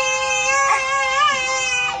say,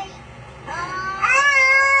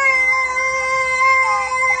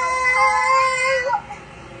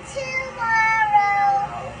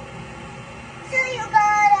 tomorrow. So you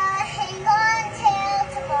gotta hang on till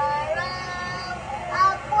tomorrow. A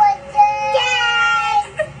good day.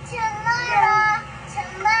 Tomorrow.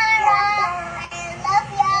 I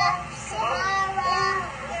love ya. Tomorrow.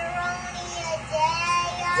 You're only a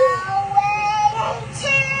day away.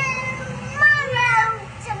 Tomorrow.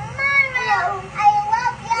 I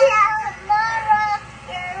love ya. Tomorrow.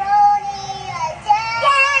 You're only a day.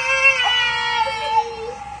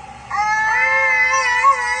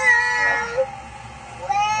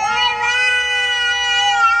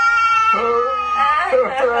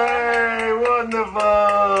 Hooray! Wonderful!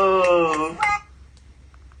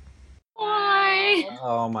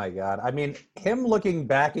 Oh my God. I mean, him looking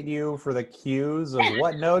back at you for the cues of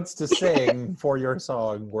what notes to sing for your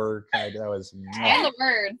song were that was And the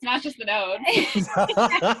words, not just the notes.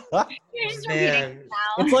 Man.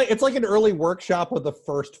 it's like an early workshop with the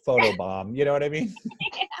first photobomb. You know what I mean?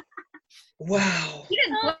 Wow. She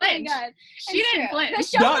didn't Oh my flinch. God. She didn't flinch. The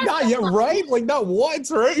show Not yet, right? Like not once,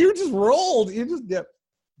 right? You just rolled. You just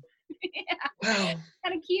Wow.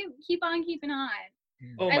 Gotta keep on keeping on.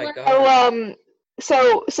 Oh I my love- God.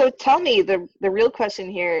 So tell me, the real question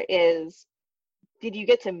here is, did you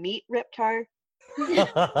get to meet Reptar?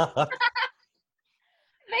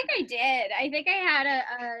 think I did. I think I had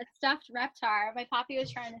a stuffed Reptar. My poppy was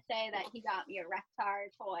trying to say that he got me a Reptar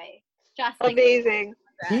toy. Just amazing.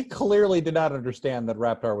 He clearly did not understand that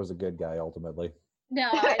Raptar was a good guy ultimately. No,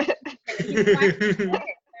 I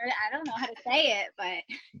don't know how to say it, but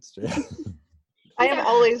It's true. I have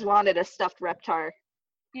always wanted a stuffed Reptar.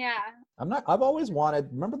 Yeah. I've always wanted,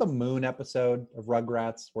 remember the moon episode of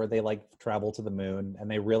Rugrats where they like travel to the moon and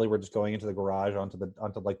they really were just going into the garage onto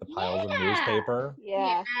like the piles of newspaper?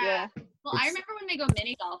 Yeah. Well, I remember when they go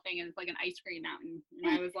mini golfing and it's like an ice cream mountain.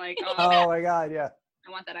 And I was like, Oh my God, yeah.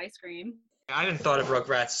 I want that ice cream. I haven't thought of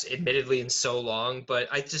Rugrats admittedly in so long, but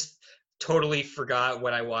I just totally forgot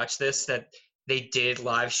when I watched this that they did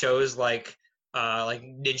live shows like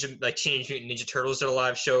Teenage Mutant Ninja Turtles did a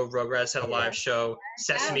live show, Rugrats had a live show,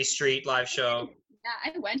 Sesame Street live show.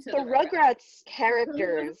 Yeah, I went to the Rugrats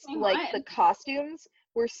characters, like the costumes,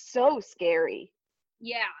 were so scary.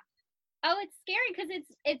 Yeah. Oh, it's scary because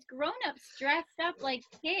it's grown-ups dressed up like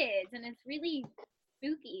kids, and it's really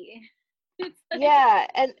spooky. Yeah,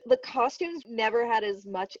 and the costumes never had as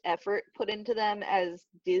much effort put into them as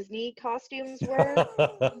Disney costumes were.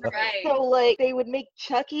 Right. So, like, they would make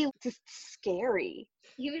Chucky just scary.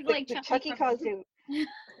 He was like the Chucky costume.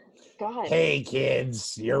 God. Hey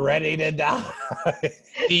kids, you're ready to die.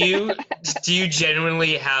 Do you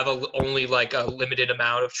genuinely have only like a limited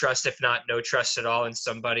amount of trust, if not no trust at all, in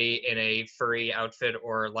somebody in a furry outfit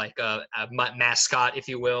or like a mascot, if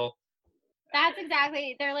you will? That's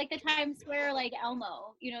exactly. They're like the Times Square like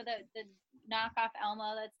Elmo. You know, the knockoff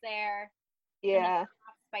Elmo that's there. Yeah.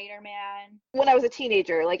 Spider-Man. When I was a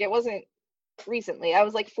teenager, like it wasn't recently. I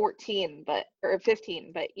was like 14 or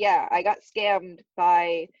 15, but yeah, I got scammed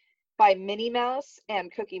by Minnie Mouse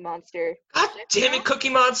and Cookie Monster. God damn it, Cookie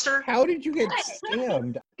Monster! How did you get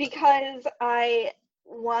scammed? Because I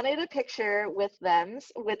wanted a picture with them,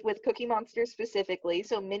 with Cookie Monster specifically.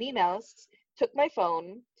 So Minnie Mouse took my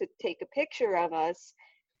phone to take a picture of us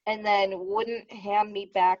and then wouldn't hand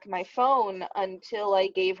me back my phone until I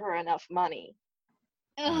gave her enough money.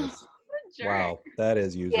 Nice. Wow, that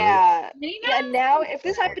is usual. Yeah. Now, if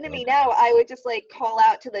this happened to me now, I would just like call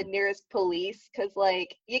out to the nearest police because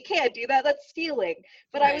like you can't do that. That's stealing.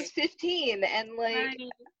 But I was 15 and like,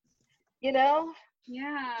 you know.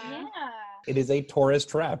 Yeah. It is a tourist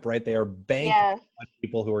trap, right? They are banking on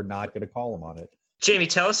people who are not going to call them on it. Jamie,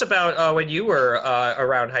 tell us about when you were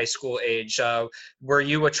around high school age. Were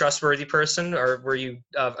you a trustworthy person, or were you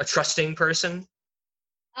a trusting person?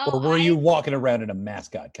 Oh, or were you walking around in a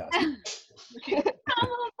mascot costume? Yes.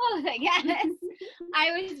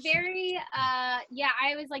 I was very,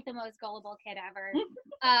 I was like the most gullible kid ever.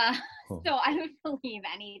 So I would believe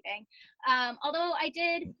anything. Although I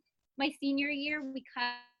did, my senior year,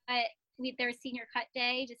 there was senior cut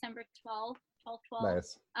day, December 12th. 12.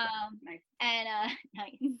 Nice. Nice. And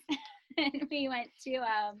nice. And we went to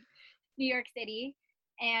New York City,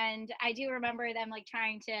 and I do remember them like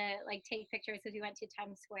trying to like take pictures because we went to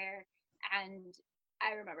Times Square, and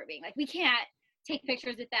I remember being like, we can't take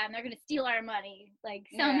pictures with them, they're gonna steal our money like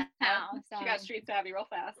somehow. So She got street savvy real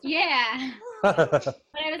fast. Yeah. But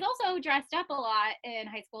I was also dressed up a lot in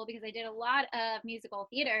high school because I did a lot of musical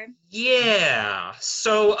theater. Yeah.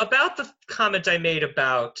 So about the comment I made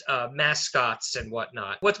about mascots and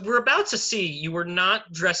whatnot, what we're about to see, you were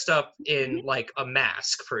not dressed up in like a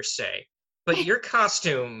mask per se, but your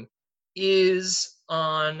costume is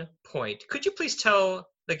on point. Could you please tell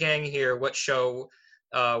the gang here what show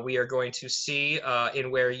we are going to see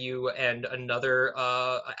in where you and another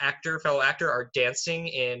fellow actor are dancing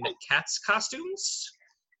in cats costumes?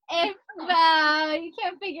 If you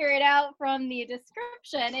can't figure it out from the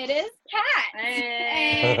description, it is cats.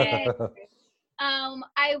 And,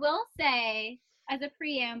 I will say, as a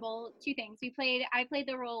preamble, two things. I played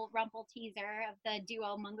the role Rumple Teaser of the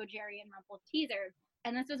duo Mungo Jerry and Rumple Teaser,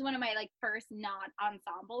 and this was one of my like first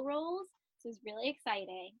non-ensemble roles. So it was really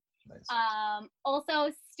exciting. Nice.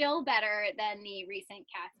 Also, still better than the recent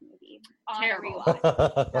Cats movie. Terrible.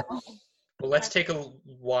 Well, let's take a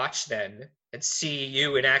watch then and see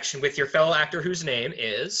you in action with your fellow actor whose name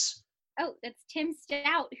is... Oh, that's Tim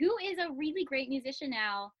Stout, who is a really great musician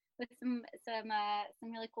now with some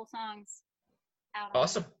really cool songs out.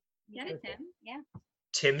 Awesome. Get it, Tim? Yeah.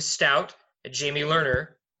 Tim Stout and Jamie Lerner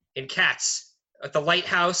in Cats at the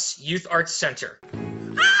Lighthouse Youth Arts Center.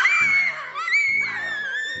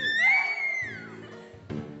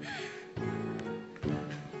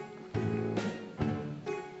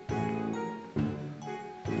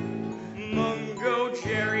 Mungo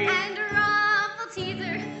Jerry and Rumple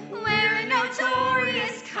Teaser we're a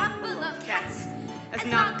notorious couple of cats as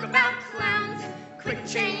knockabout clowns, quick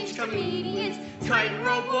change comedians,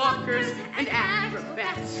 tightrope walkers, and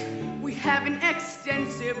acrobats. We have an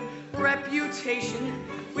extensive reputation.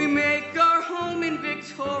 We make our home in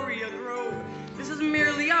Victoria Grove. This is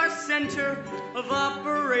merely our center of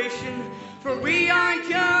operation, for we are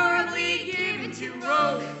incurably given to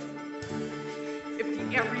rove. If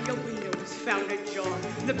the area window is found ajar,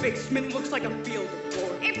 the basement looks like a field of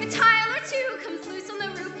war. If a tile or two comes loose on the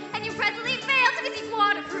roof, and you presently fail to be seen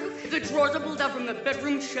waterproof. If the drawers are pulled out from the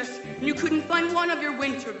bedroom chest, and you couldn't find one of your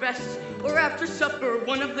winter vests, or after supper,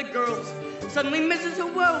 one of the girls suddenly misses a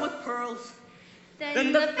well with pearls,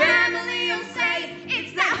 then the family will say,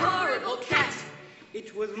 it's that horrible cat.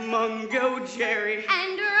 It was Mungo Jerry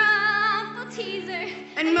and Rumpel Teaser,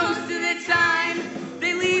 and most of the time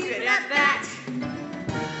they leave it at that.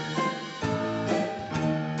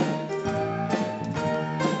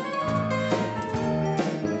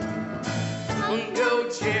 Mungo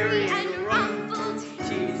Jerry and Rumpel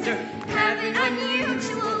Teaser have an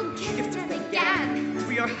unusual gift at the gab.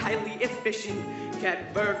 We are highly efficient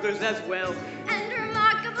cat burglars as well, and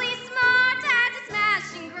remarkably smart at a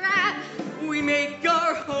smash and grab. We make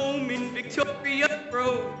our home in Victoria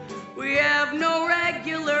Grove. We have no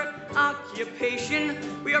regular occupation.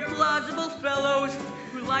 We are plausible fellows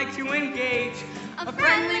who like to engage a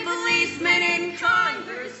friendly policeman in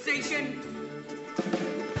conversation.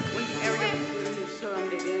 When the area is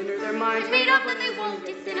Sunday dinner, their minds made up that they won't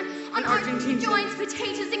get thinner on Argentine joints,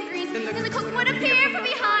 potatoes, and greens. Then the cook would appear from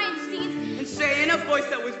behind the scenes and say in a voice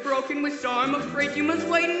that was broken with sorrow, I'm afraid you must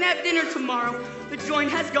wait and have dinner tomorrow. The joint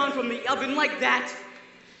has gone from the oven like that.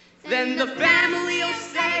 Then the family will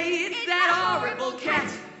say, it's that horrible cat.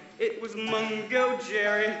 It was Mungo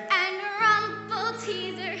Jerry and Rumpel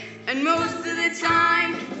Teaser, and most of the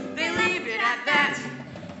time they leave it at that.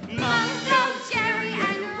 Mungo Jerry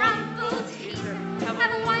and Rumpel Teaser have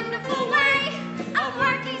a wonderful way of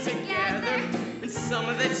working together. And some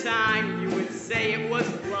of the time you would say it was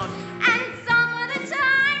luck, and some of the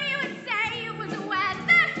time you would say it was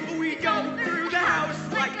weather. We go through the house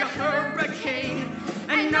like a hurricane,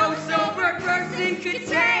 and no sober person could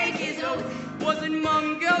take his oath. Was it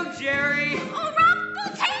Mungo Jerry or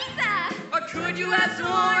Rumpel Teaser? Or could you have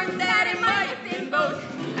sworn that it might have been both?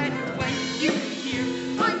 And when you hear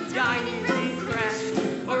a dining room crash,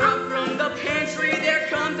 or up from the pantry there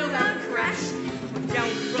comes a loud crash, down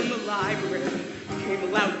from the library came a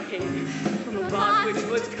loud ping from a box which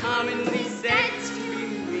was commonly said to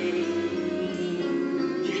be me.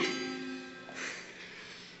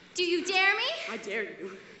 Do you dare me? I dare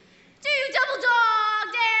you. Do you double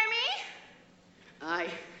dog dare me?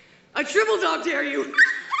 I triple dog dare you.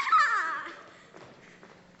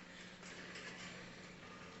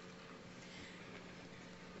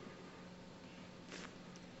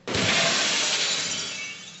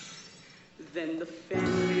 Then the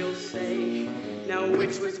family will say, now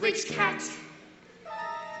which was which cat?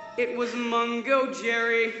 It was Mungo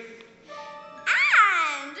Jerry and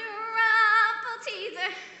Rumpel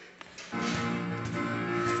Teaser.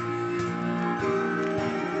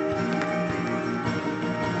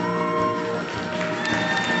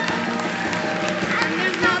 And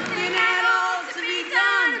there's nothing at all to be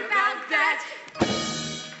done about that.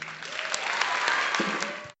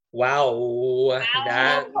 Wow.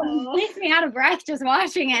 That makes me out of breath just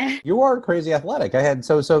watching it. You are crazy athletic. I had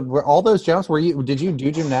so were all those jumps, did you do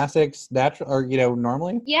gymnastics natural or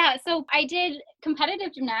normally? Yeah, so I did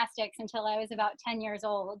competitive gymnastics until I was about 10 years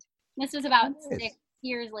old. This was about 6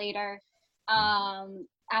 years later,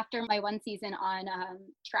 after my one season on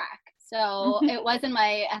track. So it wasn't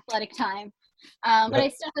my athletic time. But I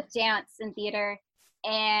stuck with dance and theater.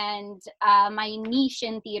 And my niche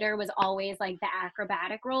in theater was always like the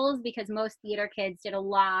acrobatic roles, because most theater kids did a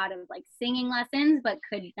lot of like singing lessons but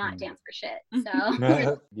could not dance for shit. So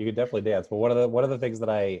You could definitely dance, but one of the things that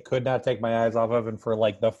I could not take my eyes off of, and for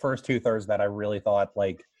like the first 2/3 that I really thought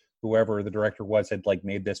like whoever the director was had like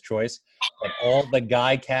made this choice, but all the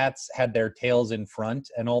guy cats had their tails in front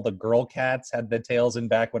and all the girl cats had the tails in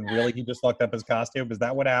back, when really he just fucked up his costume. Is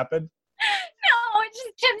that what happened? No, it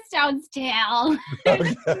just Gemstone's tail. There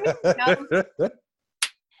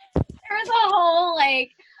was a whole,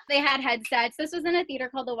 like, they had headsets. This was in a theater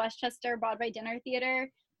called the Westchester Broadway Dinner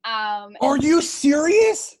Theater. Are you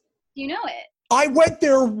serious? Do you know it? I went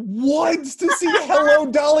there once to see Hello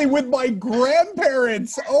Dolly with my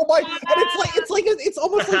grandparents. Oh my! And it's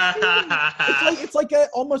almost like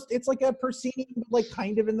it's like a proscenium, like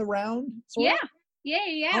kind of in the round. Yeah.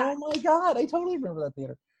 Yeah. Oh my God! I totally remember that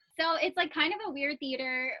theater. So it's like kind of a weird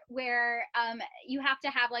theater where you have to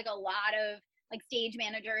have like a lot of like stage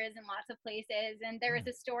managers in lots of places. And there was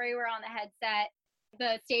a story where on the headset,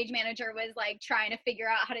 The stage manager was like trying to figure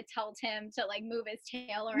out how to tell Tim to like move his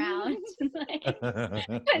tail around.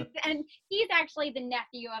 And he's actually the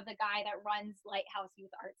nephew of the guy that runs Lighthouse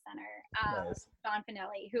Youth Arts Center, Nice. Don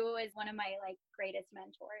Finelli, who is one of my like greatest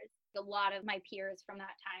mentors. A lot of my peers from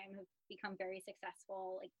that time have become very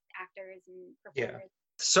successful like actors and performers.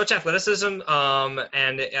 Such athleticism,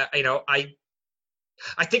 and you know, I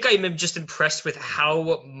think I'm just impressed with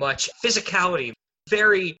how much physicality,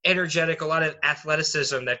 very energetic, a lot of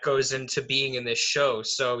athleticism that goes into being in this show.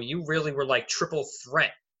 So you really were like triple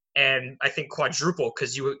threat, and I think quadruple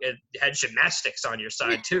because you had gymnastics on your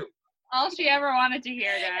side too. All she ever wanted to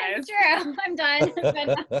hear, guys. It's true. I'm done.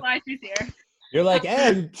 That's why she's here. You're like,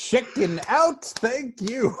 and chicken out. Thank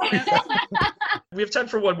you. We have time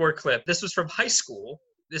for one more clip. This was from high school.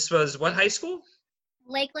 This was what high school?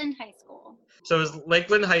 Lakeland High School. So it was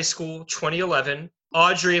Lakeland High School, 2011.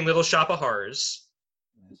 Audrey and Little Shop of Horrors.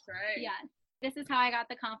 That's right. Yeah. This is how I got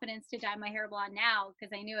the confidence to dye my hair blonde now,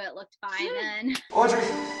 because I knew it looked fine then. Audrey,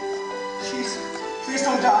 please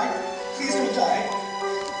don't die. Please don't die.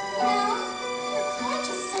 I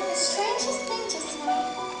just said the strangest thing just now.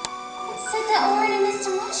 It said that Oren and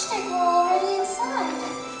Mr. Mushnick were already inside.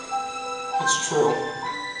 It's true.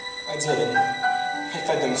 I did it. I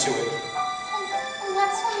fed them to it. And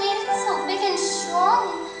that's what made it so big and strong,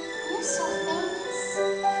 and you're so famous.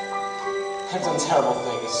 I've done terrible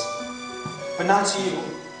things. But not to you.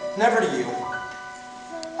 Never to you.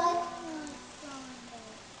 But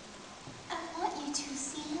I want you to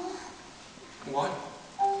see. What?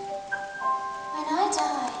 When I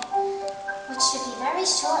die, which should be very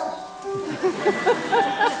shortly,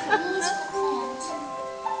 please repent,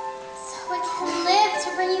 so it can live to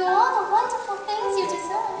bring you all the wonderful things you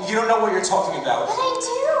deserve. You don't know what you're talking about. But I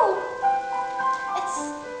do. It's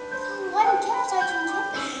the one gift I can give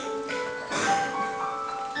you.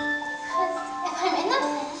 Because if I'm in the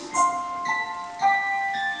plant,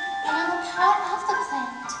 then I'm a part of the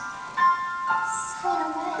plant. So in a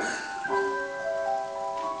way, we'll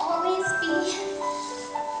always be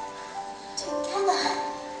together.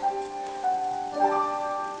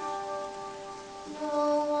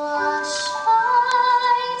 You'll wash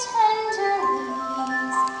my tender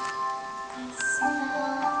leaves and smell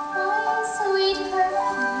my sweet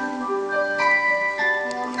perfume.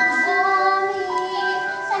 You'll mother me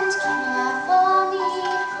and care for me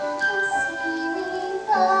and see me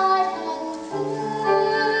bright and blue.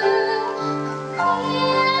 I'm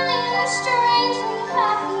feeling strangely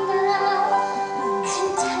happy now,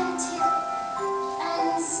 contented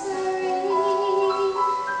and serene.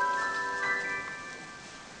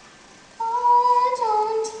 Oh,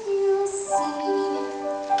 don't you see?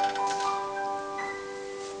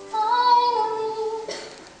 Finally,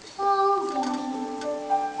 I'll be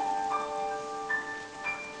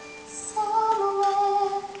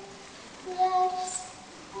somewhere that's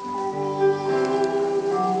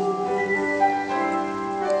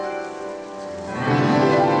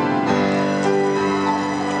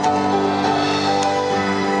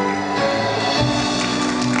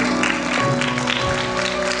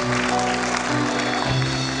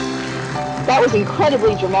That was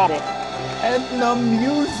incredibly dramatic. And the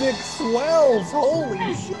music swells.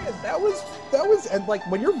 Holy shit! That was, and like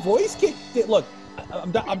when your voice kicked it. Look,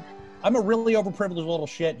 I'm a really overprivileged little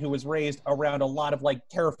shit who was raised around a lot of like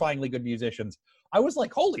terrifyingly good musicians. I was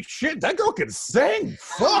like, holy shit, that girl can sing.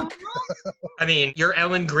 Fuck. I mean, your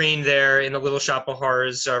Ellen Green there in the Little Shop of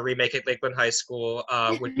Horrors remake at Lakeland High School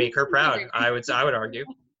would make her proud. I would argue.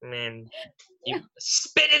 I mean, you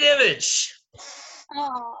spitting image.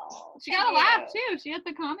 Oh, She got a laugh too. She had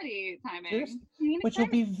the comedy timing. Which will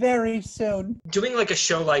be very soon. Doing like a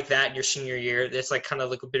show like that in your senior year, it's like kind of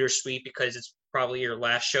like a bittersweet because it's probably your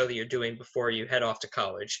last show that you're doing before you head off to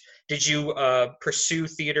college. Did you pursue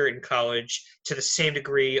theater in college to the same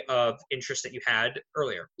degree of interest that you had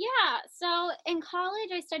earlier? Yeah, so in college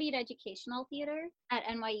I studied educational theater at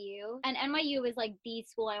NYU, and NYU was like the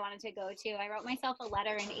school I wanted to go to. I wrote myself a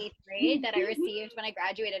letter in 8th grade that I received when I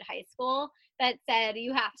graduated high school that said,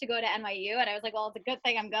 you have to go to NYU, and I was like, well, it's a good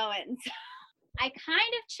thing I'm going. So I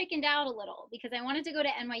kind of chickened out a little because I wanted to go to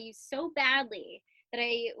NYU so badly that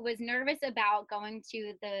I was nervous about going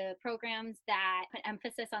to the programs that put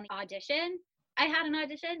emphasis on the audition. I had an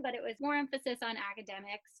audition, but it was more emphasis on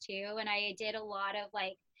academics too. And I did a lot of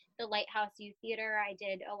like the Lighthouse Youth Theater. I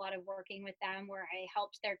did a lot of working with them where I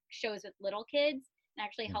helped their shows with little kids and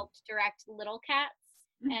actually helped direct Little Cats.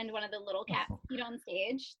 And one of the little cats peed on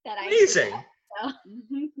stage that I Amazing. So.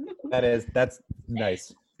 That's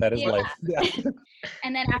nice. That is life. Yeah.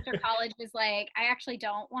 And then after college was like, I actually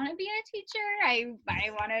don't want to be a teacher. I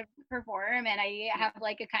want to perform, and I have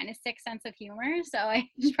like a kind of sick sense of humor, so I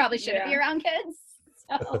probably shouldn't be around kids.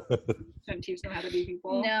 So. Shouldn't teach them how to be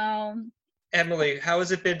people. No. Emily, how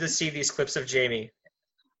has it been to see these clips of Jamie?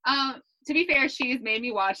 To be fair, she's made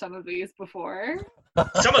me watch some of these before.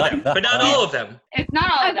 Some of them, but not all of them. It's not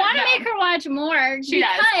all of them. I want to make her watch more. She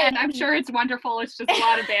does, and I'm sure it's wonderful. It's just a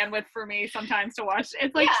lot of bandwidth for me sometimes to watch.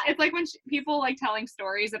 It's like it's like when people like telling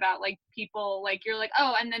stories about like people like you're like,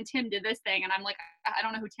 oh, and then Tim did this thing, and I'm like, I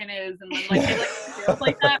don't know who Tim is, and then like it like feels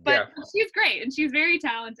like that. But she's great, and she's very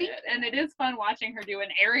talented, and it is fun watching her do an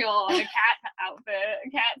Ariel in a cat outfit, a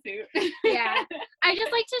cat suit. Yeah, I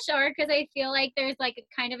just like to show her because I feel like there's like a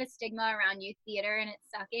kind of a stigma around youth theater, and it's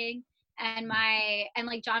sucking. And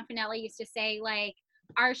like John Finelli used to say, like,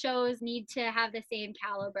 our shows need to have the same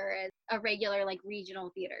caliber as a regular like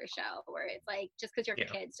regional theater show, where it's like just because you're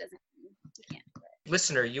kids doesn't mean you can't do it.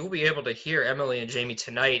 Listener, you'll be able to hear Emily and Jamie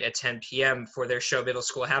tonight at 10 p.m. for their show Middle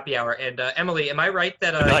School Happy Hour. And Emily, am I right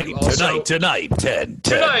that tonight, 10.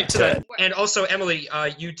 And also, Emily,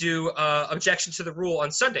 you do Objection to the Rule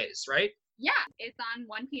on Sundays, right? Yeah, it's on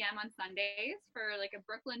 1 p.m. on Sundays for like a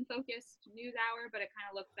Brooklyn-focused news hour, but it kind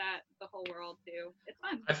of looks at the whole world too. It's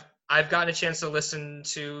fun. I've gotten a chance to listen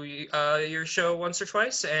to your show once or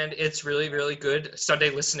twice, and it's really, really good Sunday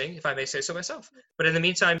listening, if I may say so myself. But in the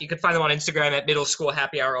meantime, you can find them on Instagram at Middle School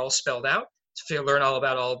Happy Hour, all spelled out, to learn all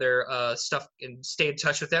about all their stuff and stay in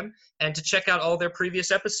touch with them. And to check out all their previous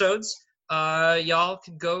episodes, y'all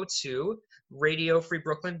can go to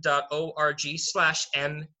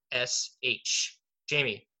radiofreebrooklyn.org/MSH.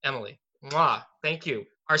 Jamie, Emily, mwah, thank you.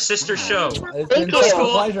 Our sister show. It's been such a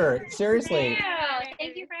pleasure. Seriously.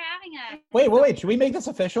 Thank you for having us. Wait. Should we make this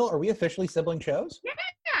official? Are we officially sibling shows?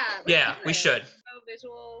 Yeah, we should.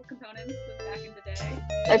 Visual components of back in the day.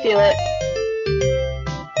 I feel it.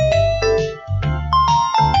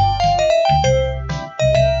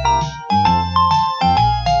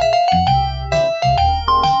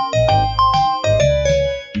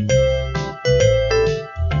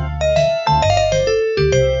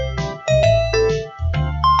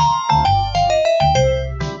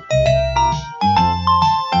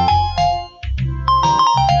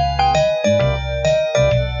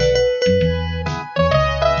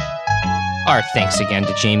 Our thanks again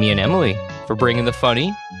to Jamie and Emily for bringing the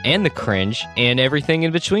funny and the cringe and everything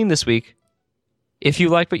in between this week. If you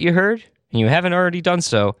liked what you heard and you haven't already done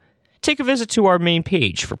so, take a visit to our main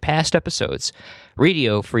page for past episodes,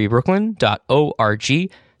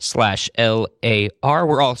 radiofreebrooklyn.org/LAR.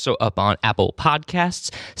 We're also up on Apple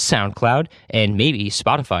Podcasts, SoundCloud, and maybe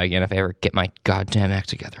Spotify again if I ever get my goddamn act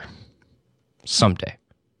together. Someday.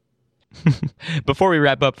 Before we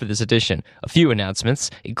wrap up for this edition, a few announcements,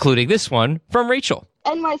 including this one from Rachel.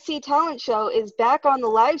 NYC Talent Show is back on the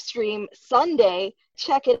live stream Sunday.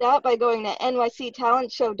 Check it out by going to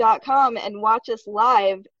nyctalentshow.com and watch us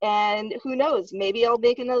live. And who knows, maybe I'll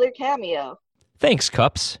make another cameo. Thanks,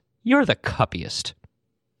 Cups. You're the cuppiest.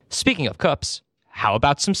 Speaking of cups, how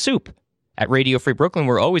about some soup? At Radio Free Brooklyn,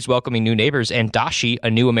 we're always welcoming new neighbors, and Dashi, a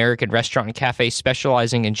new American restaurant and cafe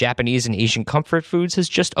specializing in Japanese and Asian comfort foods, has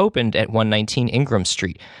just opened at 119 Ingram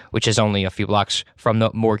Street, which is only a few blocks from the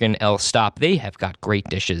Morgan L stop. They have got great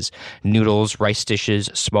dishes, noodles, rice dishes,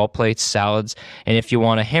 small plates, salads, and if you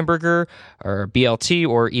want a hamburger or BLT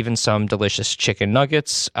or even some delicious chicken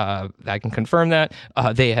nuggets, I can confirm that,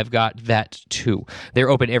 they have got that too. They're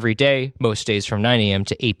open every day, most days from 9 a.m.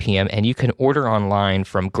 to 8 p.m., and you can order online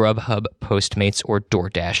from Grubhub, Postmates, or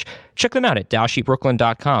DoorDash. Check them out at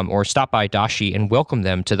dashibrooklyn.com or stop by Dashi and welcome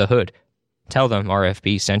them to the hood. Tell them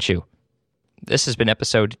RFB sent you. This has been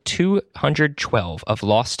episode 212 of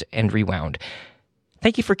Lost and Rewound.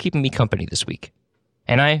 Thank you for keeping me company this week.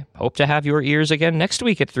 And I hope to have your ears again next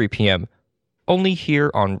week at 3 p.m., only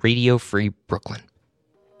here on Radio Free Brooklyn.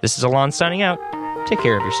 This is Alon signing out. Take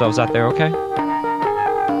care of yourselves out there, okay?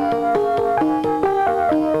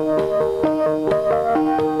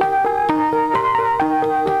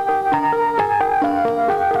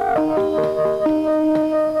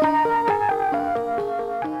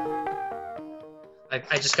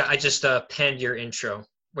 I just penned your intro.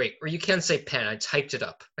 Wait, or you can say pen. I typed it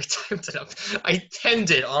up. I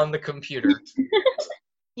penned it on the computer.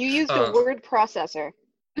 You used a word processor.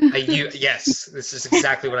 Yes, this is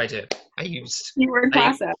exactly what I did. I used word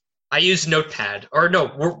processor. I used Notepad, or no,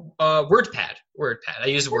 WordPad. I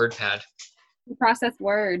used WordPad. You process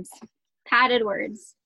words. Padded words.